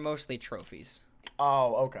 They're mostly trophies.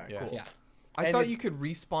 Oh, okay. Yeah. Cool. Yeah. I thought you could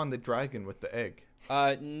respawn the dragon with the egg.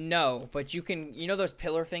 No, but you can, those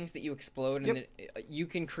pillar things that you explode, and then you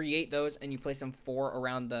can create those, and you place them 4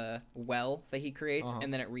 around the well that he creates,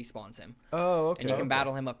 and then it respawns him. Oh, okay. And you can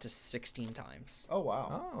battle him up to 16 times. Oh,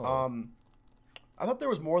 wow. I thought there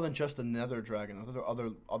was more than just the nether dragon. I thought there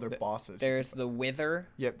were other bosses. There's the wither.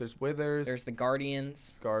 Yep, there's withers. There's the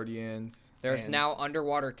guardians. There's now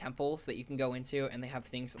underwater temples that you can go into, and they have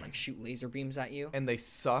things that like shoot laser beams at you. And they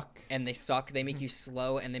suck. They make you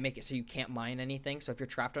slow, and they make it so you can't mine anything. So if you're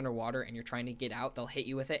trapped underwater and you're trying to get out, they'll hit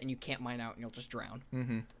you with it, and you can't mine out, and you'll just drown.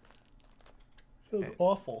 Mm-hmm. Feels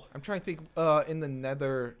awful. I'm trying to think. In the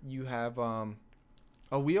nether, you have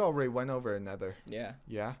Oh, we already went over another. Yeah.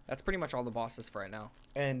 Yeah? That's pretty much all the bosses for right now.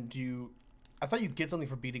 And I thought you get something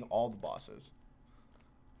for beating all the bosses.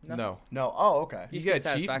 No. No. Oh, okay. You get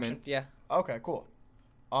satisfaction. Yeah. Okay, cool.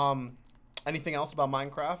 Anything else about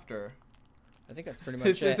Minecraft or? I think that's pretty much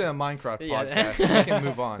This it. isn't a Minecraft podcast. We can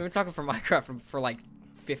move on. We've been talking for Minecraft for like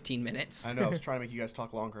 15 minutes. I know. I was trying to make you guys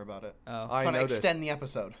talk longer about it. Oh. Trying to extend the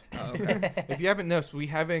episode. Oh, okay. If you haven't noticed, we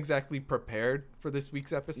haven't exactly prepared for this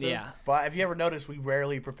week's episode. Yeah. But if you ever noticed, we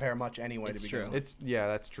rarely prepare much anyway. It's to begin true. with.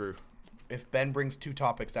 That's true. If Ben brings 2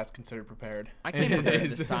 topics, that's considered prepared. I came prepared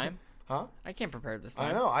this time. Huh? I came prepared this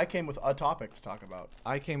time. I know. I came with a topic to talk about.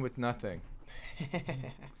 I came with nothing.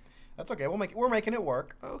 That's okay. We're making it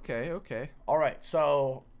work. Okay. All right.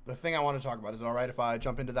 So the thing I want to talk about, is it all right if I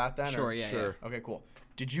jump into that then? Sure. Yeah. Sure. Okay. Cool.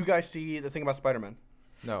 Did you guys see the thing about Spider-Man?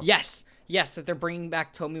 No. Yes, that they're bringing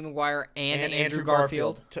back Tobey Maguire and Andrew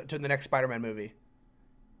Garfield to the next Spider-Man movie.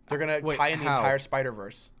 They're gonna Wait, tie in the how? entire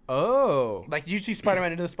Spider-Verse. Oh. Like, did you see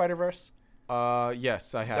Spider-Man Into the Spider-Verse?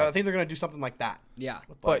 Yes, I have. I think they're gonna do something like that. Yeah.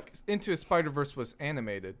 But Into a Spider-Verse was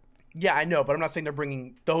animated. Yeah, I know, but I'm not saying they're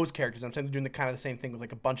bringing those characters. I'm saying they're doing the kind of the same thing with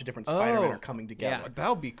like a bunch of different Spider-Man are coming together. Yeah. That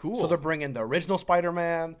would be cool. So they're bringing the original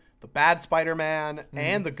Spider-Man, the bad Spider-Man,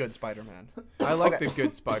 and the good Spider-Man. I like Okay. the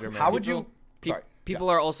good Spider-Man. How would you? Sorry. People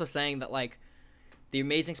are also saying that like the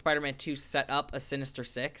Amazing Spider-Man 2 set up a Sinister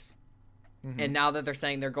Six, and now that they're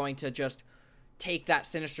saying they're going to just take that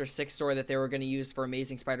Sinister Six story that they were going to use for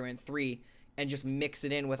Amazing Spider-Man 3 and just mix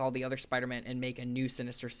it in with all the other Spider-Man and make a new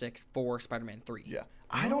Sinister Six for Spider-Man 3. Yeah.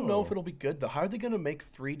 I don't know if it'll be good though. How are they going to make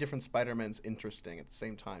 3 different Spider-Mans interesting at the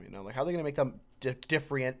same time? You know, like how are they going to make them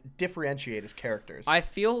differentiate as characters? I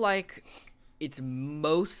feel like it's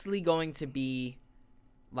mostly going to be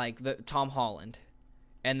like the Tom Holland,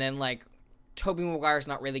 and then like Tobey Maguire's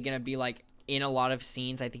not really going to be like in a lot of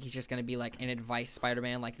scenes. I think he's just going to be like an advice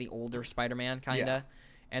Spider-Man, like the older Spider-Man kind of. Yeah.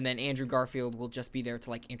 And then Andrew Garfield will just be there to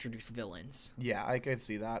like introduce villains. Yeah, I could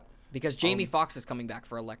see that. Because Jamie Foxx is coming back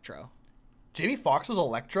for Electro. Jamie Foxx was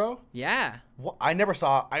Electro? Yeah. What? I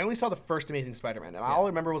only saw the first Amazing Spider-Man, and all I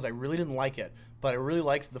remember was I really didn't like it, but I really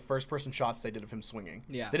liked the first-person shots they did of him swinging.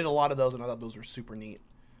 Yeah. They did a lot of those, and I thought those were super neat.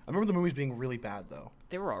 I remember the movies being really bad, though.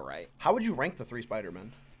 They were all right. How would you rank the 3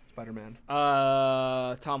 Spider-Man?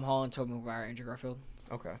 Tom Holland, Tobey Maguire, Andrew Garfield.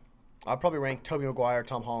 Okay. I'd probably rank Tobey Maguire,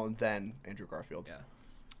 Tom Holland, then Andrew Garfield. Yeah.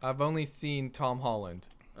 I've only seen Tom Holland.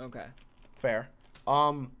 Okay. Fair.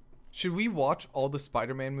 Should we watch all the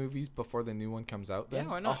Spider-Man movies before the new one comes out then?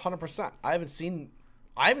 Yeah, why not? 100%. I haven't seen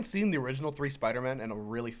the original 3 Spider-Man in a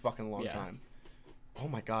really fucking long Yeah. time. Oh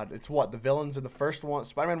my god, it's what? The villains in the first one,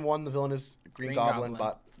 Spider-Man 1, the villain is Green Goblin,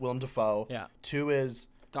 but Willem Dafoe. Yeah. 2 is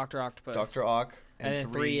Dr. Octopus. Dr. Ock. And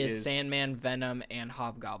then 3 is Sandman, Venom, and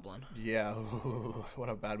Hobgoblin. Yeah, what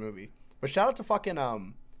a bad movie. But shout out to fucking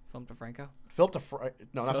Philip DeFranco? Philip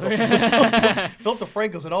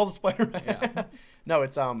DeFranco's in all the Spider-Man. Yeah. No,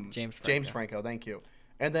 it's James Franco, thank you.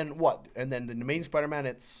 And then what? And then the Amazing Spider-Man,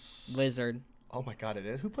 it's Lizard. Oh my god, it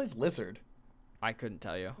is. Who plays Lizard? I couldn't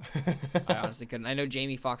tell you. I honestly couldn't. I know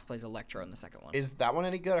Jamie Foxx plays Electro in the second one. Is that one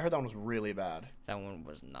any good? I heard that one was really bad. That one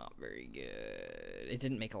was not very good. It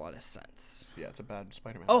didn't make a lot of sense. Yeah, it's a bad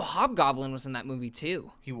Spider-Man. Oh, Hobgoblin was in that movie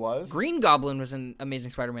too. He was? Green Goblin was in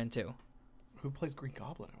Amazing Spider-Man 2. Who plays Green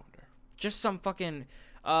Goblin, I wonder? Just some fucking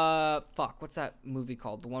what's that movie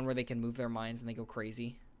called? The one where they can move their minds and they go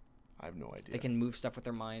crazy. I have no idea. They can move stuff with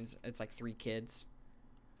their minds. It's like 3 kids.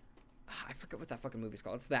 I forget what that fucking movie's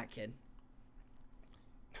called. It's that kid.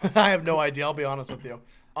 I have no idea, I'll be honest with you.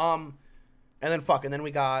 And then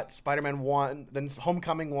we got Spider-Man 1. Then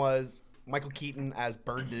Homecoming was Michael Keaton as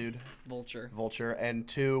Bird Dude. Vulture. And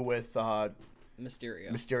 2 with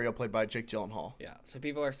Mysterio played by Jake Gyllenhaal. Yeah. So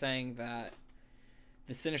people are saying that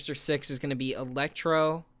the Sinister Six is going to be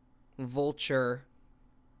Electro, Vulture,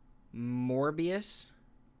 Morbius,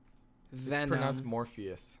 Venom. Pronounced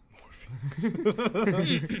Morpheus.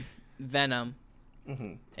 Venom,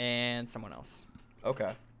 and someone else.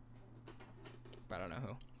 Okay. I don't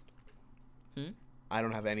know who. I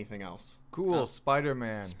don't have anything else. Cool,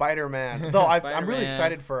 Spider-Man. Spider-Man. Though I'm really Spider-Man.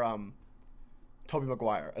 excited for Tobey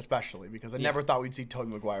Maguire, especially because I never thought we'd see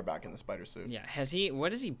Tobey Maguire back in the spider suit. Yeah.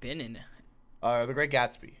 What has he been in? The Great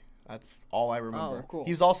Gatsby. That's all I remember. Oh, cool.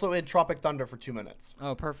 He was also in Tropic Thunder for 2 minutes.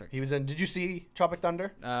 Oh, perfect. He was in. Did you see Tropic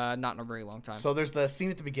Thunder? Not in a very long time. So there's the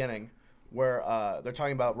scene at the beginning where they're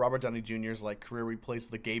talking about Robert Downey Jr.'s like career where he plays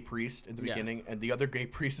the gay priest in the beginning, and the other gay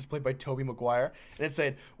priest is played by Tobey Maguire, and it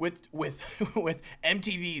said with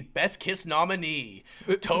MTV Best Kiss nominee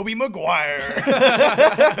Tobey Maguire.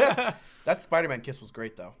 That Spider-Man kiss was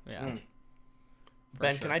great though. Yeah.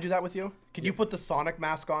 Ben, sure. can I do that with you? Can you put the Sonic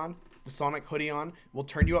mask on, the Sonic hoodie on? We'll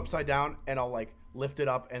turn you upside down, and I'll like lift it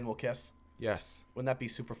up, and we'll kiss. Yes. Wouldn't that be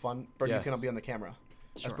super fun? Birdie, Yes. you cannot be on the camera.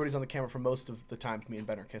 Sure. As Birdie's on the camera for most of the time, me and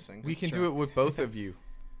Ben are kissing. We can do it with both of you.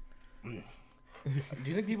 Do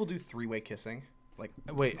you think people do 3-way kissing? Like,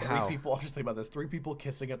 Wait, 3 how? people? I'll just think about this. 3 people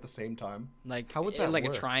kissing at the same time, Like How would that like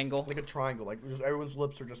work? a triangle? like a triangle. Like just everyone's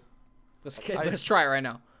lips are just. Let's try it right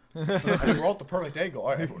now. I mean, we're all at the perfect angle.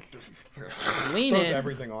 All right, Lean throws in.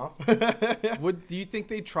 everything off. Do you think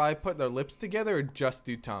they try put their lips together or just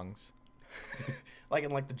do tongues? Like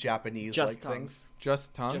in like the Japanese Just like tongues. things.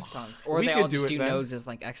 Just tongues? Just tongues. Or We they could all do just it do then. noses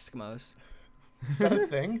like Eskimos. Is that a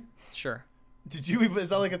thing? Sure. Did you even? Is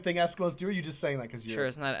that like a thing Eskimos do? Or are you just saying that because you're? Sure,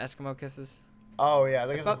 isn't that Eskimo kisses? Oh yeah,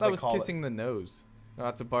 I guess thought that's what that they was call it. kissing the nose. No,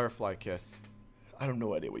 that's a butterfly kiss. I have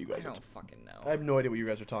no idea what you I guys are. don't fucking know. I have no idea what you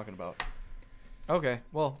guys are talking about. Okay,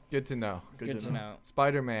 well, good to know. Good to know.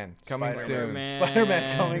 Spider-Man coming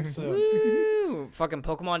Spider-Man coming soon. Woo! Fucking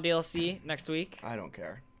Pokemon DLC next week. I don't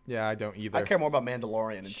care. Yeah, I don't either. I care more about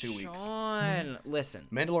Mandalorian in 2 weeks. Sean, listen.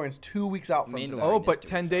 Mandalorian's 2 weeks out from today. Oh, Mandalorian but is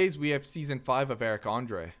 10 doing days we have season 5 of Eric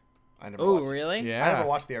Andre. I never Oh, watched. really? Yeah. I never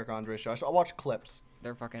watched the Eric Andre show. I watched clips.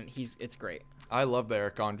 They're fucking. It's great. I love the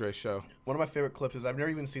Eric Andre show. One of my favorite clips is I've never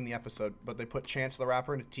even seen the episode, but they put Chance the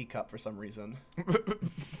Rapper in a teacup for some reason.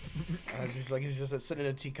 And he's just sitting in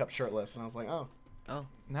a teacup shirtless, and I was like, oh. Oh,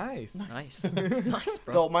 Nice. nice, nice,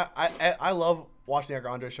 bro. Though I love watching the Eric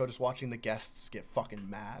Andre show, just watching the guests get fucking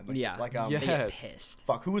mad. Like, Yeah. Like Yeah. They get Yes. pissed.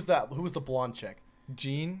 fuck, who was that? Who was the blonde chick?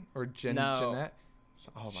 Jean or No. Jeanette?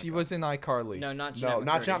 Oh my She God. was in iCarly. No, not No, Jeanette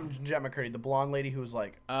not McCurdy. Jet McCurdy. The blonde lady who was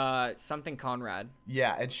like, Something Conrad.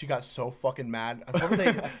 yeah, and she got so fucking mad.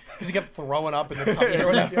 Because he kept throwing up in the cups or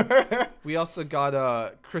whatever. We also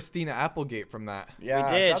got Christina Applegate from that. Yeah,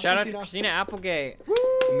 We did. to Shout out to Christina Applegate.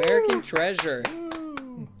 American treasure.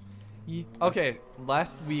 Okay,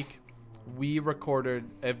 last week we recorded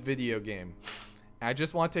a video game. I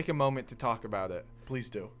just want to take a moment to talk about it. Please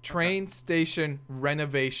do. Train Station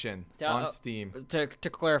Renovation Yeah, on Steam. To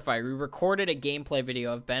clarify, we recorded a gameplay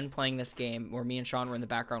video of Ben playing this game where me and Sean were in the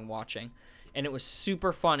background watching, and it was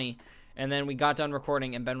super funny. And then we got done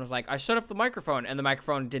recording, and Ben was like, I shut up the microphone, and the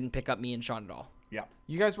microphone didn't pick up me and Sean at all. Yeah.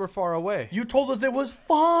 You guys were far away. You told us it was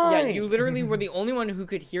fine. Yeah, you literally were the only one who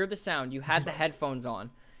could hear the sound. You had the headphones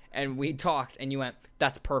on, and we talked, and you went,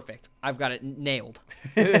 that's perfect. I've got it nailed.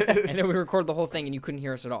 And then we recorded the whole thing, and you couldn't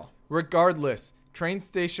hear us at all. Regardless, Train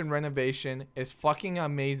Station Renovation is fucking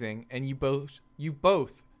amazing, and you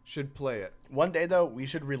both should play it. One day though, we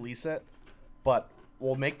should release it, but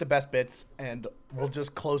we'll make the best bits and we'll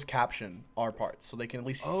just close caption our parts so they can at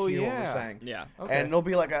least hear what we're saying. Yeah. Okay. And it'll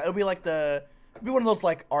be like one of those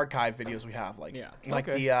like archive videos we have, like Yeah. like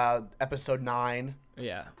Okay. the episode 9.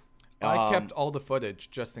 Yeah. I kept all the footage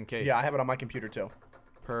just in case. Yeah, I have it on my computer too,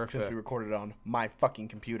 since Perfect. we recorded it on my fucking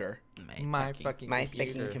computer. My fucking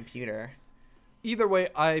computer. Either way,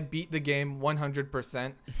 I beat the game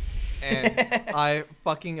 100%, and I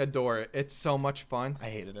fucking adore it. It's so much fun. I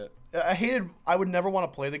hated it. I would never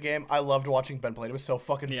want to play the game. I loved watching Ben play it. It was so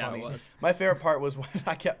fucking Yeah, funny. it was. My favorite part was when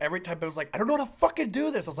every time Ben was like, I don't know how to fucking do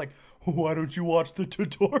this. I was like, why don't you watch the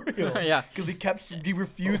tutorial? Yeah. Because he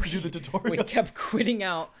refused to do the tutorial. We kept quitting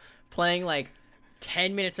out, playing like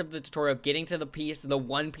 10 minutes of the tutorial, getting to the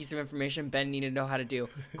one piece of information Ben needed to know how to do,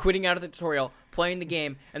 quitting out of the tutorial, playing the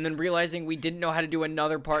game, and then realizing we didn't know how to do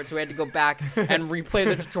another part, so we had to go back and replay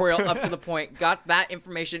the tutorial up to the point, got that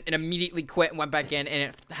information, and immediately quit and went back in, and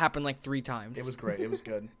it happened like 3 times. It was great. It was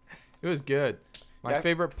good. It was good. My Yeah.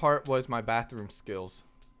 favorite part was my bathroom skills.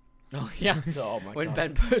 Oh, yeah. Oh my When god.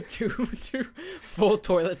 Ben put two full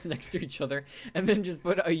toilets next to each other and then just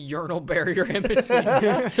put a urinal barrier in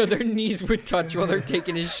between so their knees would touch while they're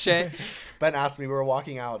taking his shit. Ben asked me, we were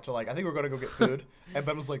walking out to I think we were going to go get food, and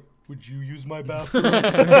Ben was like, would you use my bathroom? And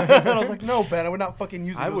I was like, no, Ben, I would not fucking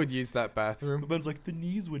use it. I would use that bathroom. But Ben's like, the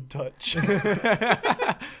knees would touch.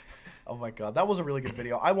 Oh my god, that was a really good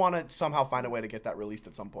video. I want to somehow find a way to get that released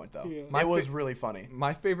at some point, though. Yeah. It was really funny.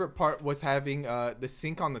 My favorite part was having the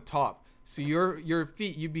sink on the top. So your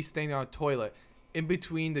feet, you'd be standing on a toilet in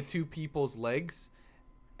between the two people's legs,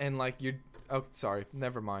 and like you're. Oh, sorry,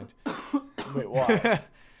 never mind. Wait, why?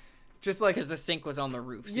 Just like Because the sink was on the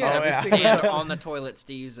roof. So Yeah, you the had to sink stand on the toilets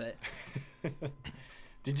to use it.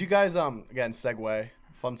 Did you guys again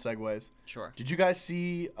fun segues? Sure. Did you guys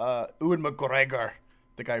see Ewan McGregor,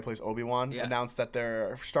 the guy who plays Obi-Wan, Yeah. announced that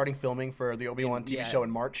they're starting filming for the Obi-Wan TV yeah. show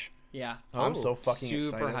in March? Yeah. I'm Oh, so fucking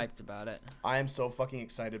Super excited. hyped about it. I am so fucking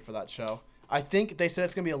excited for that show. I think they said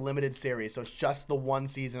it's gonna be a limited series, so it's just the one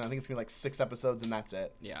season. I think it's gonna be like 6 episodes and that's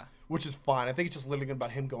it, Yeah. which is fine. I think it's just literally gonna be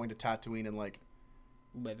about him going to Tatooine and like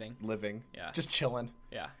living, Yeah. just chilling.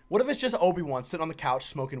 Yeah. What if it's just Obi-Wan sitting on the couch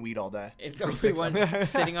smoking weed all day? It's for 6 Obi-Wan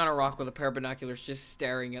sitting on a rock with a pair of binoculars just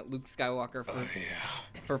staring at Luke Skywalker Oh,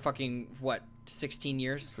 yeah. for fucking, 16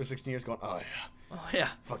 years? For 16 years going, oh yeah. Oh, yeah.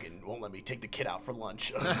 Fucking won't let me take the kid out for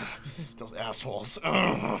lunch. Those assholes.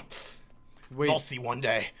 wait, They'll see one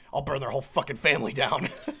day. I'll burn their whole fucking family down.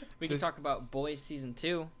 We can talk about Boys Season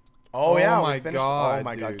 2. Oh, Oh yeah, my we finished. God, oh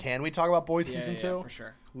my god, dude. can we talk about Boys Season 2? Yeah, for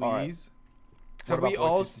sure. All right. please. What Have about we Boys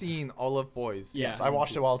all season? seen all of Boys? Yeah. Yes, I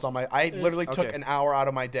watched it while I was on my. I literally took Okay. an hour out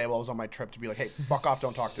of my day while I was on my trip to be like, hey, fuck off,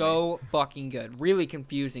 don't talk to me. So fucking good. Really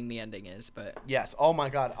confusing the ending is, but Yes. Oh my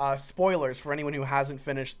god. Spoilers for anyone who hasn't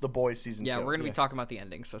finished The Boys Season 2. yeah, we're gonna be talking about the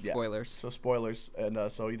ending, so Yeah. spoilers. So spoilers,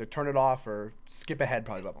 and so either turn it off or skip ahead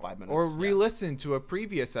probably about 5 minutes. Or re-listen to a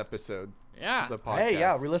previous episode Yeah. of the podcast. Hey,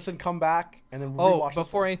 yeah, re-listen, come back, and then Oh, rewatch this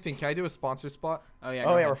before one. anything, can I do a sponsor spot? Oh yeah. Oh go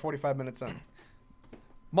yeah, ahead. we're 45 minutes in.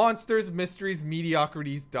 Monsters, Mysteries,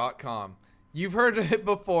 Mediocrities.com. You've heard it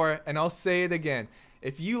before, and I'll say it again.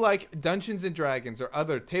 If you like Dungeons and Dragons or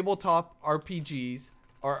other tabletop RPGs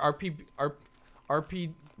or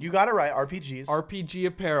You got it right. RPGs. RPG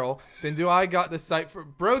apparel, then do I got the site for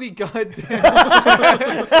Brody?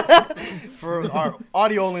 Goddamn. For our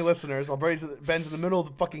audio only listeners, while Ben's in the middle of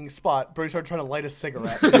the fucking spot, Brody started trying to light a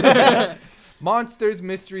cigarette. Monsters,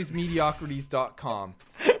 Mysteries, Mediocrities.com.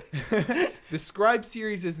 The Scribe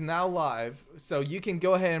series is now live, so you can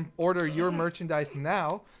go ahead and order your merchandise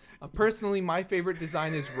now. Personally, my favorite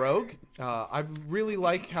design is Rogue. I really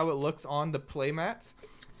like how it looks on the playmats.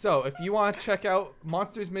 So if you want to check out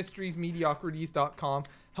Monsters, Mysteries, Mediocrities.com,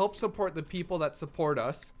 help support the people that support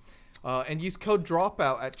us, and use code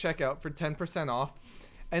DROPOUT at checkout for 10% off.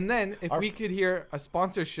 And then if we could hear a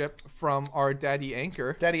sponsorship from our Daddy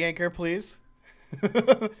Anchor. Daddy Anchor, please.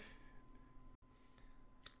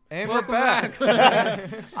 And we're back.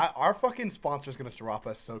 Our fucking sponsor's going to drop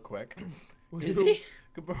us so quick. Is he?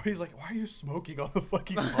 He's like, why are you smoking on the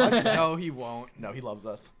fucking podcast? No, he won't. No, he loves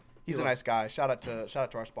us. He's a nice guy. Shout out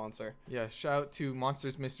to our sponsor. Yeah, shout out to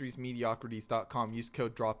Monsters, Mysteries, Mediocrities.com. Use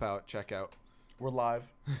code DROPOUT checkout. We're live.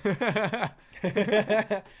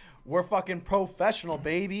 We're fucking professional,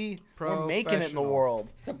 baby. We're making it in the world.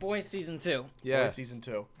 So Boys Season 2. Yes. Boys Season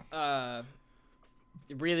 2.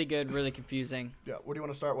 Really good, really confusing. Yeah, what do you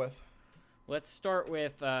want to start with? Let's start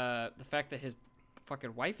with the fact that his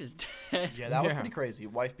fucking wife is dead. Yeah, that was pretty crazy.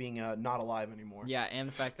 Wife being not alive anymore. Yeah, and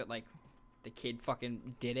the fact that, like, the kid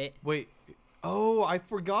fucking did it. Wait. Oh, I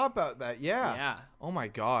forgot about that. Yeah. Yeah. Oh, my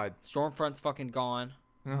God. Stormfront's fucking gone.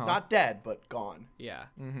 Uh-huh. Not dead, but gone. Yeah.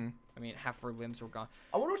 Mm-hmm. I mean, half her limbs were gone.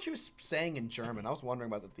 I wonder what she was saying in German. I was wondering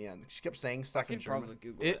about that at the end. She kept saying stuff in German. Probably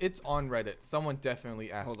Google it. It's on Reddit. Someone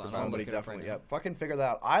definitely asked Hold on, about I'll it. Somebody look it up right definitely, now. yeah. Fucking figure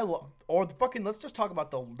that out. Let's just talk about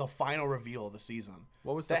the final reveal of the season.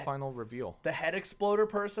 What was the final reveal? The head exploder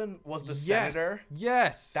person was the Yes. senator.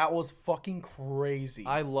 Yes. That was fucking crazy.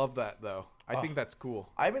 I love that, though. I think that's cool.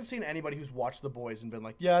 I haven't seen anybody who's watched The Boys and been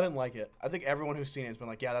like, yeah, I didn't like it. I think everyone who's seen it has been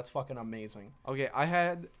like, yeah, that's fucking amazing. Okay, I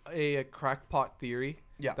had a crackpot theory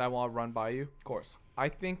Yeah. that I want to run by you. Of course. I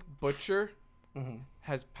think Butcher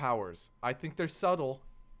has powers. I think they're subtle,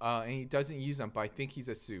 and he doesn't use them, but I think he's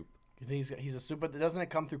a soup. You think he's a super? Doesn't it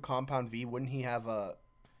come through Compound V? Wouldn't he have a?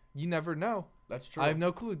 You never know. That's true. I have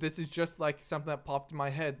no clue. This is just like something that popped in my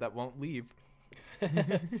head that won't leave.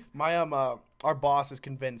 My our boss is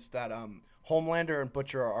convinced that Homelander and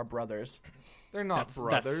Butcher are brothers. They're not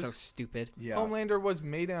brothers. That's so stupid. Yeah. Homelander was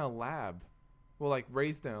made in a lab. Well, like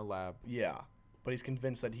raised in a lab. Yeah, but he's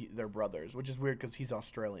convinced that they're brothers, which is weird because he's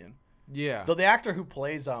Australian. Yeah. Though the actor who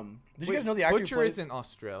plays did you guys know the actor Butcher who plays? isn't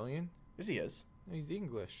Australian. Yes, he is. He's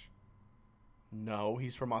English. No,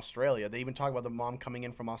 he's from Australia. They even talk about the mom coming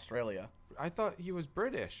in from Australia. I thought he was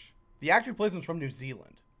British. The actor who plays him is from New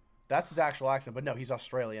Zealand. That's his actual accent, but no, he's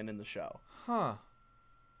Australian in the show. Huh.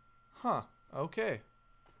 Okay.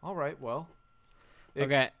 All right. Well.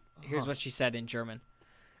 Okay, here's what she said in German.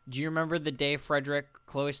 Do you remember the day, Frederick?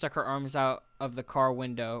 Chloe stuck her arms out of the car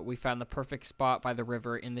window. We found the perfect spot by the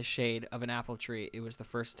river in the shade of an apple tree. It was the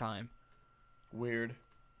first time. Weird.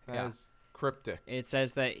 That's cryptic. It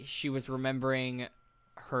says that she was remembering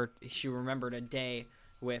she remembered a day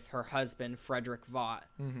with her husband, Frederick Vaught,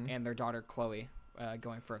 and their daughter, Chloe,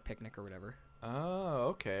 going for a picnic or whatever. Oh,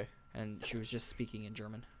 okay. And she was just speaking in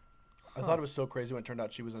German. I thought it was so crazy when it turned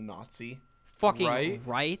out she was a Nazi. Fucking Right?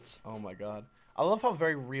 right? Oh my god. I love how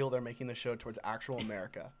very real they're making the show towards actual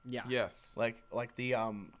America. Yeah. Yes. Like the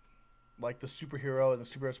superhero and the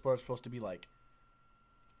superhero supporters are supposed to be like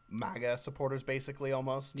MAGA supporters basically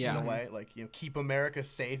almost in a way. Like, you know, keep America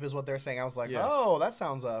safe is what they're saying. I was like, oh, that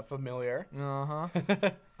sounds familiar. Uh-huh.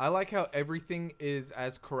 I like how everything is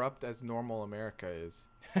as corrupt as normal America is.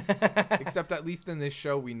 Except at least in this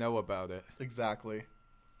show we know about it. Exactly.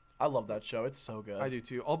 I love that show. It's so good. I do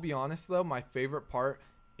too. I'll be honest though, my favorite part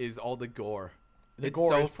is all the gore. The It's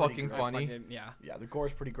gore so is pretty fucking great. funny. Yeah. Yeah, the gore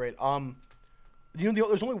is pretty great. You know,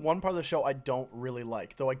 there's only one part of the show I don't really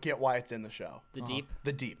like, though I get why it's in the show. The Deep.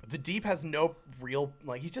 The Deep. The Deep has no real,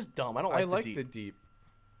 like, he's just dumb. I don't I like like the the Deep. deep.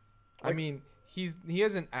 I mean, he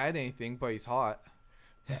hasn't added anything, but he's hot.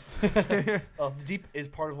 The Deep is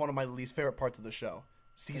part of one of my least favorite parts of the show.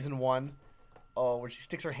 Season 1, where she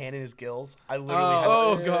sticks her hand in his gills. I literally had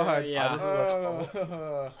Oh god.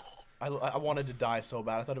 Yeah. I wanted to die so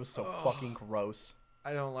bad. I thought it was so fucking gross.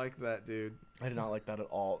 I don't like that, dude. I did not like that at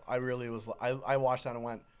all. I really was. I watched that and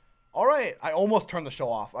went, all right. I almost turned the show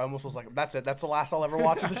off. I almost was like, that's it. That's the last I'll ever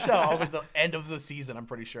watch of the show. I was like, the end of the season, I'm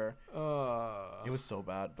pretty sure. It was so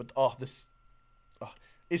bad. But,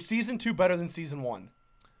 is season 2 better than season 1?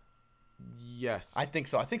 Yes. I think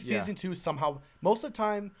so. I think season 2 is somehow, most of the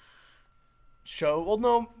time, show. Well,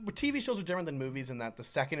 no, but TV shows are different than movies in that the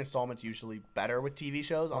second installment's usually better with TV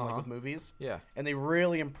shows, unlike with movies. Yeah. And they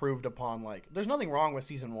really improved upon like. There's nothing wrong with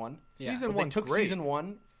season 1. Yeah. Season But 1 they took great. season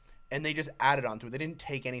 1, and they just added onto it. They didn't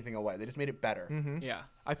take anything away. They just made it better. Mm-hmm. Yeah.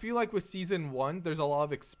 I feel like with season 1, there's a lot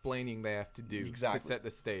of explaining they have to do Exactly. to set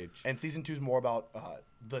the stage. And season 2 is more about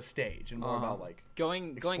the stage and more about like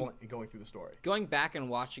Going going through the story. going back and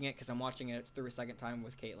watching it because I'm watching it through a second time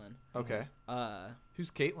with Caitlin. Okay.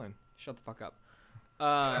 Who's Caitlin? Shut the fuck up.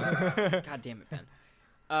 God damn it,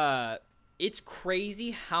 Ben. It's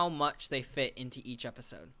crazy how much they fit into each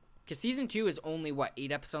episode. Because season 2 is only,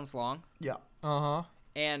 8 episodes long? Yeah. Uh-huh.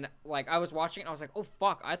 And, like, I was watching it and I was like, oh,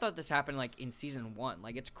 fuck, I thought this happened, like, in season 1.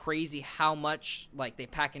 Like, it's crazy how much, like, they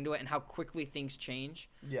pack into it and how quickly things change.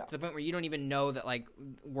 Yeah. To the point where you don't even know that, like,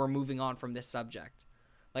 we're moving on from this subject.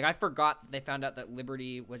 Like, I forgot that they found out that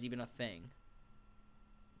Liberty was even a thing.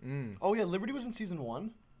 Oh yeah, Liberty was in season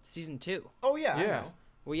 1. Season 2. Oh yeah. I Yeah. know.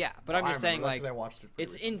 Well, yeah, but I'm I just remember. saying, That's like, 'cause I watched it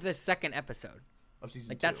it's recently. in the second episode. Of season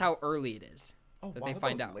Like, 2. that's how early it is. Oh, that wow, they I thought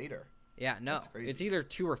find that was out. later. Yeah, no. That's crazy. It's either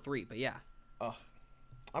 2 or 3, but yeah. Ugh.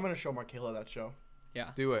 I'm gonna show Markayla that show.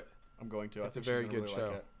 Yeah. Do it. I'm going to. That's I a think very she's gonna good really show.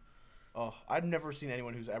 Like it. Oh, I've never seen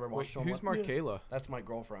anyone who's ever Wait, watched. show. who's Like, yeah. Markayla? That's my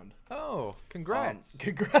girlfriend. Oh, congrats.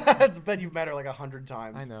 Congrats, Ben. You've met her like 100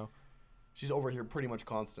 times. I know. She's over here pretty much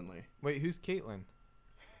constantly. Wait, who's Caitlin?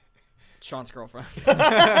 Sean's girlfriend.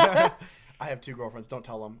 I have 2 girlfriends. Don't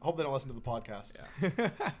tell them. Hope they don't listen to the podcast.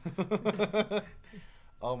 Yeah.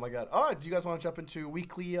 Oh my god. All right. Do you guys want to jump into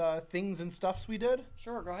weekly things and stuffs we did?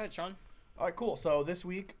 Sure, go ahead, Sean. All right, cool. So this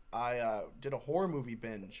week I did a horror movie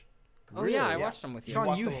binge. Oh, yeah, I Yeah. watched them with you. Sean,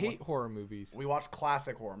 watched you some of hate them. horror movies. We watched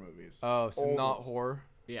classic horror movies. Oh, so Old not one. horror?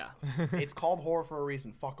 Yeah. It's called horror for a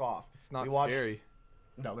reason. Fuck off. It's not We watched- scary.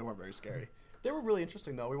 No, they weren't very scary. They were really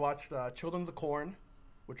interesting though. We watched Children of the Corn,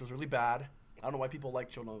 which was really bad. I don't know why people like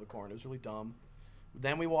Children of the Corn. It was really dumb.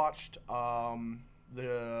 Then we watched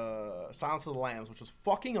the Silence of the Lambs, which was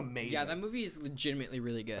fucking amazing. Yeah, that movie is legitimately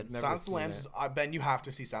really good. I've never Silence of the seen Lambs. it. Ben, you have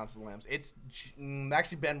to see Silence of the Lambs. It's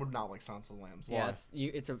actually Ben would not like Silence of the Lambs. Yeah, Why?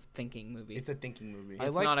 it's a thinking movie. It's a thinking movie. I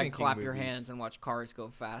It's like not a thinking clap your movies. hands and watch cars go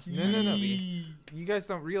fast. No. movie. You guys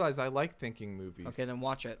don't realize I like thinking movies. Okay, then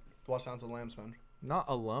watch it. Watch Silence of the Lambs, man. Not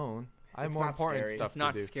alone. I have It's more not important scary. stuff It's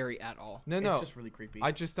not to do. scary at all. No, It's just really creepy.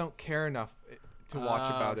 I just don't care enough to watch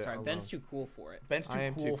Oh, about it. sorry, alone. Ben's too cool for it. Ben's too I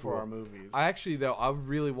am cool too for cool. our movies. I actually though I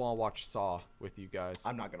really want to watch Saw with you guys.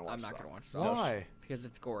 I'm not gonna watch. I'm not Saw. gonna watch Saw. Why? Because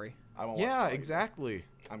it's gory. I won't watch Yeah, Saw either. exactly.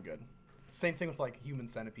 I'm good. Same thing with like Human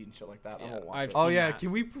Centipede and shit like that. I Yeah, won't watch I've it. seen Oh yeah, that.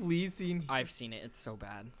 can we please see? I've seen it. It's so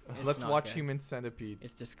bad. It's Let's not watch good. Human Centipede.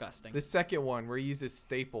 It's disgusting. The second one where he uses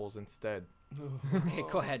staples instead. Okay,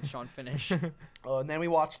 go ahead, Sean. Finish. And then we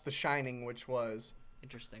watched The Shining, which was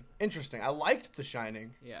Interesting. interesting. I liked The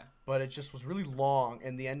Shining, Yeah, but it just was really long,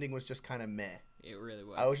 and the ending was just kind of meh. it really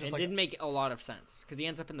was. I was just it like- didn't make a lot of sense because he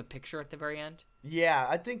ends up in the picture at the very end. Yeah,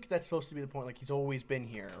 I think that's supposed to be the point. Like he's always been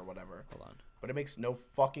here or whatever. Hold on. But it makes no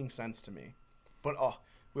fucking sense to me. But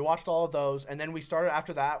we watched all of those, and then we started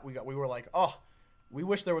after that. We were like, we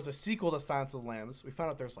wish there was a sequel to Silence of the Lambs. We found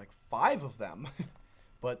out there's like 5 of them,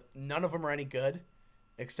 but none of them are any good,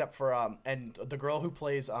 except for and the girl who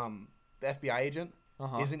plays the FBI agent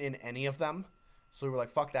isn't in any of them. So we were like,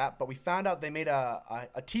 fuck that. But we found out they made a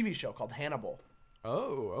TV show called Hannibal,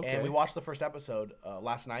 Oh, okay. and we watched the first episode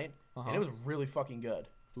last night, and it was really fucking good.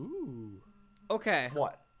 Ooh. Okay.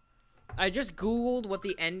 What? I just Googled what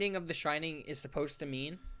the ending of The Shining is supposed to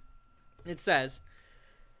mean. It says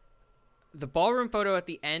the ballroom photo at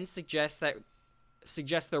the end suggests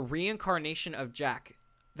the reincarnation of Jack.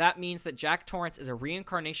 That means that Jack Torrance is a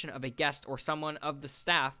reincarnation of a guest or someone of the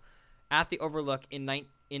staff at the Overlook in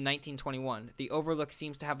 1921. The Overlook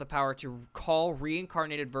seems to have the power to call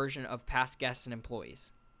reincarnated version of past guests and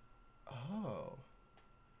employees. Oh.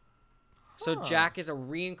 So Jack is a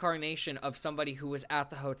reincarnation of somebody who was at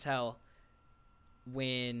the hotel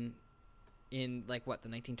when in like what, the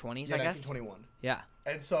 1920s, Yeah, I guess. 1921. Yeah.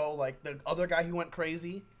 And so, like, the other guy who went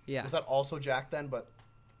crazy, Yeah. was that also Jack then? But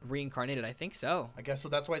Reincarnated, I think so. I guess so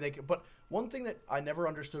that's why they could. But one thing that I never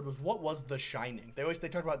understood was what was The Shining? They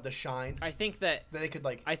talked about The Shine. I think that That they could,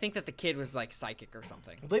 like, the kid was like psychic or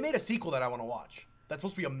something. they made a sequel that I want to watch. That's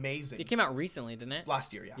supposed to be amazing. It came out recently, didn't it?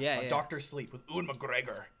 Last year, yeah. Yeah, yeah. Doctor Sleep with Ewan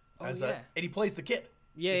McGregor. Oh, and yeah. he plays the kid.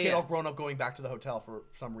 Yeah, The kid yeah. all grown up going back to the hotel for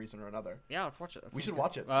some reason or another. Yeah, let's watch it. That We sounds should good.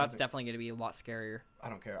 watch it. Well, I that's think. definitely going to be a lot scarier. I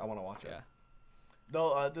don't care. I want to watch it. Yeah.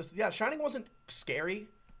 Though, Shining wasn't scary.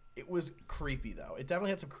 It was creepy, though. It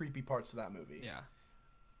definitely had some creepy parts to that movie. Yeah.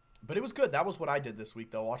 But it was good. That was what I did this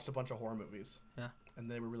week, though. Watched a bunch of horror movies. Yeah. And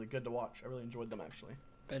they were really good to watch. I really enjoyed them, actually.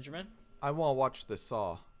 Benjamin? I want to watch the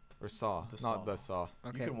Saw. Or Saw, The not Saw. The Saw.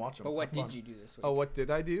 Okay. You can watch them. But what Have fun. did you do this week? Oh, what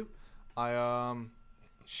did I do?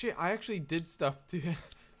 Shit, I actually did stuff to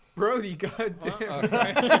Brody, goddamn.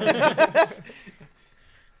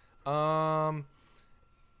 Okay.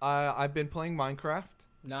 I've been playing Minecraft.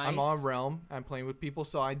 Nice. I'm on Realm. I'm playing with people,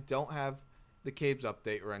 so I don't have the Caves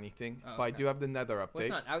update or anything, Oh, but I okay. do have the Nether update. Well,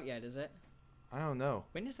 it's not out yet, is it? I don't know.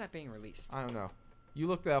 When is that being released? I don't know. You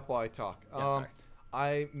look that up while I talk. Yeah, sorry.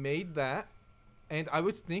 I made that, and I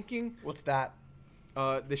was thinking, What's that?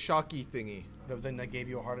 the Shocky thingy. The thing that gave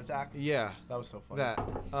you a heart attack? Yeah, That was so funny. that.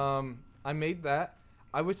 I made that.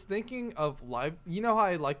 I was thinking of live. You know how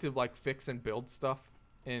I like to like fix and build stuff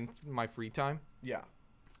in my free time. Yeah.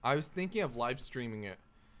 I was thinking of live streaming it,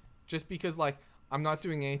 just because like I'm not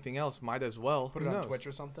doing anything else. Might as well. Put Who it on knows? Twitch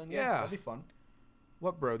or something. Yeah. That'd be fun.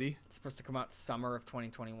 What, Brody? It's supposed to come out summer of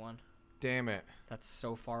 2021. Damn it. That's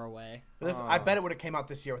so far away. I bet it would have came out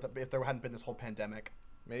this year if there hadn't been this whole pandemic.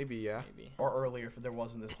 Maybe, yeah. Maybe. Or earlier if there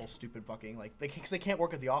wasn't this whole stupid fucking, like, cause they can't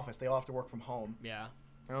work at the office. They all have to work from home. Yeah.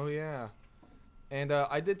 Oh yeah. And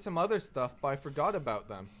I did some other stuff, but I forgot about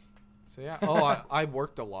them. So yeah. Oh, I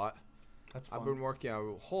worked a lot. That's fun. I've been working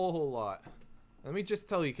a whole lot. Let me just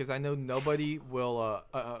tell you, because I know nobody will,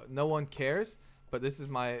 no one cares, but this is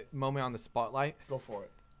my moment on the spotlight. Go for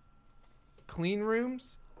it. Clean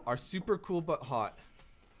rooms are super cool but hot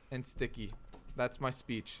and sticky. That's my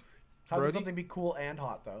speech. How can Brody? something be cool and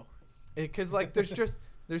hot, though? Because like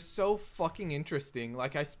they're so fucking interesting.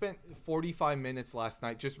 Like I spent 45 minutes last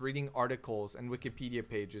night just reading articles and Wikipedia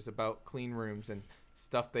pages about clean rooms and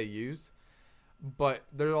stuff they use. But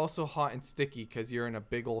they're also hot and sticky because you're in a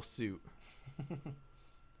big old suit.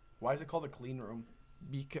 Why is it called a clean room?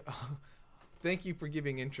 Because thank you for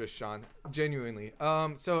giving interest, Sean. Genuinely.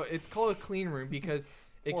 So it's called a clean room because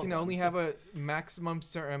it Poor can man. only have a maximum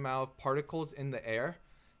certain amount of particles in the air.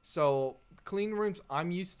 So clean rooms I'm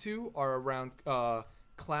used to are around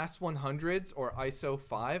class 100s or ISO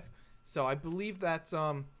 5. So I believe that's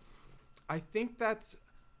I think that's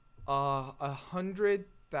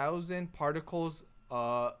 100,000 particles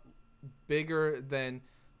bigger than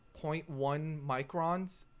 0.1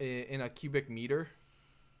 microns in a cubic meter.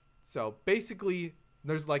 So basically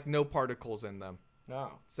there's like no particles in them.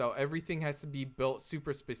 No. So everything has to be built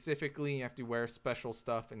super specifically. You have to wear special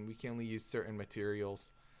stuff, and we can only use certain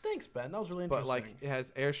materials. Thanks, Ben. That was really But interesting. like it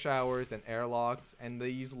has air showers and air locks, and they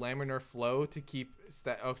use laminar flow to keep.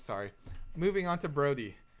 Oh, sorry. Moving on to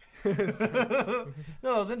Brody. No, that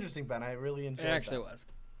was interesting, Ben. I really It enjoyed actually that. was.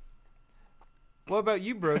 What about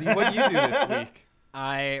you, Brody? What did you do this week?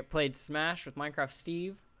 I played Smash with Minecraft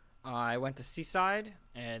Steve. I went to Seaside,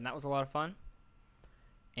 and that was a lot of fun.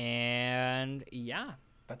 And yeah,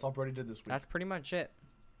 That's all Brody did this week. that's pretty much it.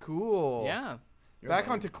 Cool. Yeah. You're Back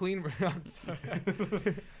right. onto clean rooms.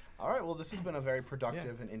 All right. Well, this has been a very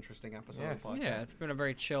productive and interesting episode Yes. of the podcast. Yeah, it's been a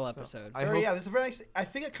very chill episode. I Very, hope- yeah, this is very nice. I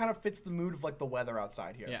think it kind of fits the mood of like the weather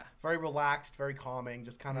outside here. Yeah. Very relaxed, very calming,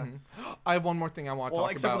 just kind of. I have one more thing I want to Well,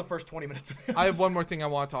 talk except for about. the first 20 minutes. Of I have one more thing I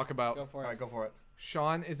want to talk about. Go for All it. right, go for it.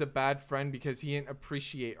 Sean is a bad friend because he didn't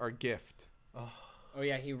appreciate our gift. Oh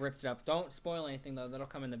yeah, he ripped it up. Don't spoil anything though. That'll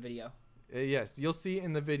come in the video. Yes, you'll see it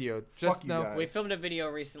in the video. Just Fuck you know. guys. We filmed a video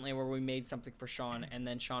recently where we made something for Sean, and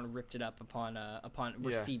then Sean ripped it up upon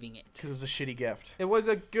receiving it. Because it was a shitty gift. It was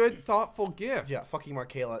a good, thoughtful gift. Yeah, fucking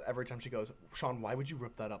Markayla, every time she goes, Sean, why would you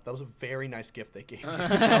rip that up? That was a very nice gift they gave me. I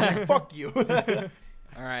was like, fuck you. All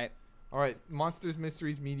right. All right,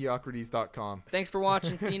 monstersmysteriesmediocrities.com. Thanks for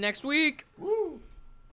watching. See you next week. Woo.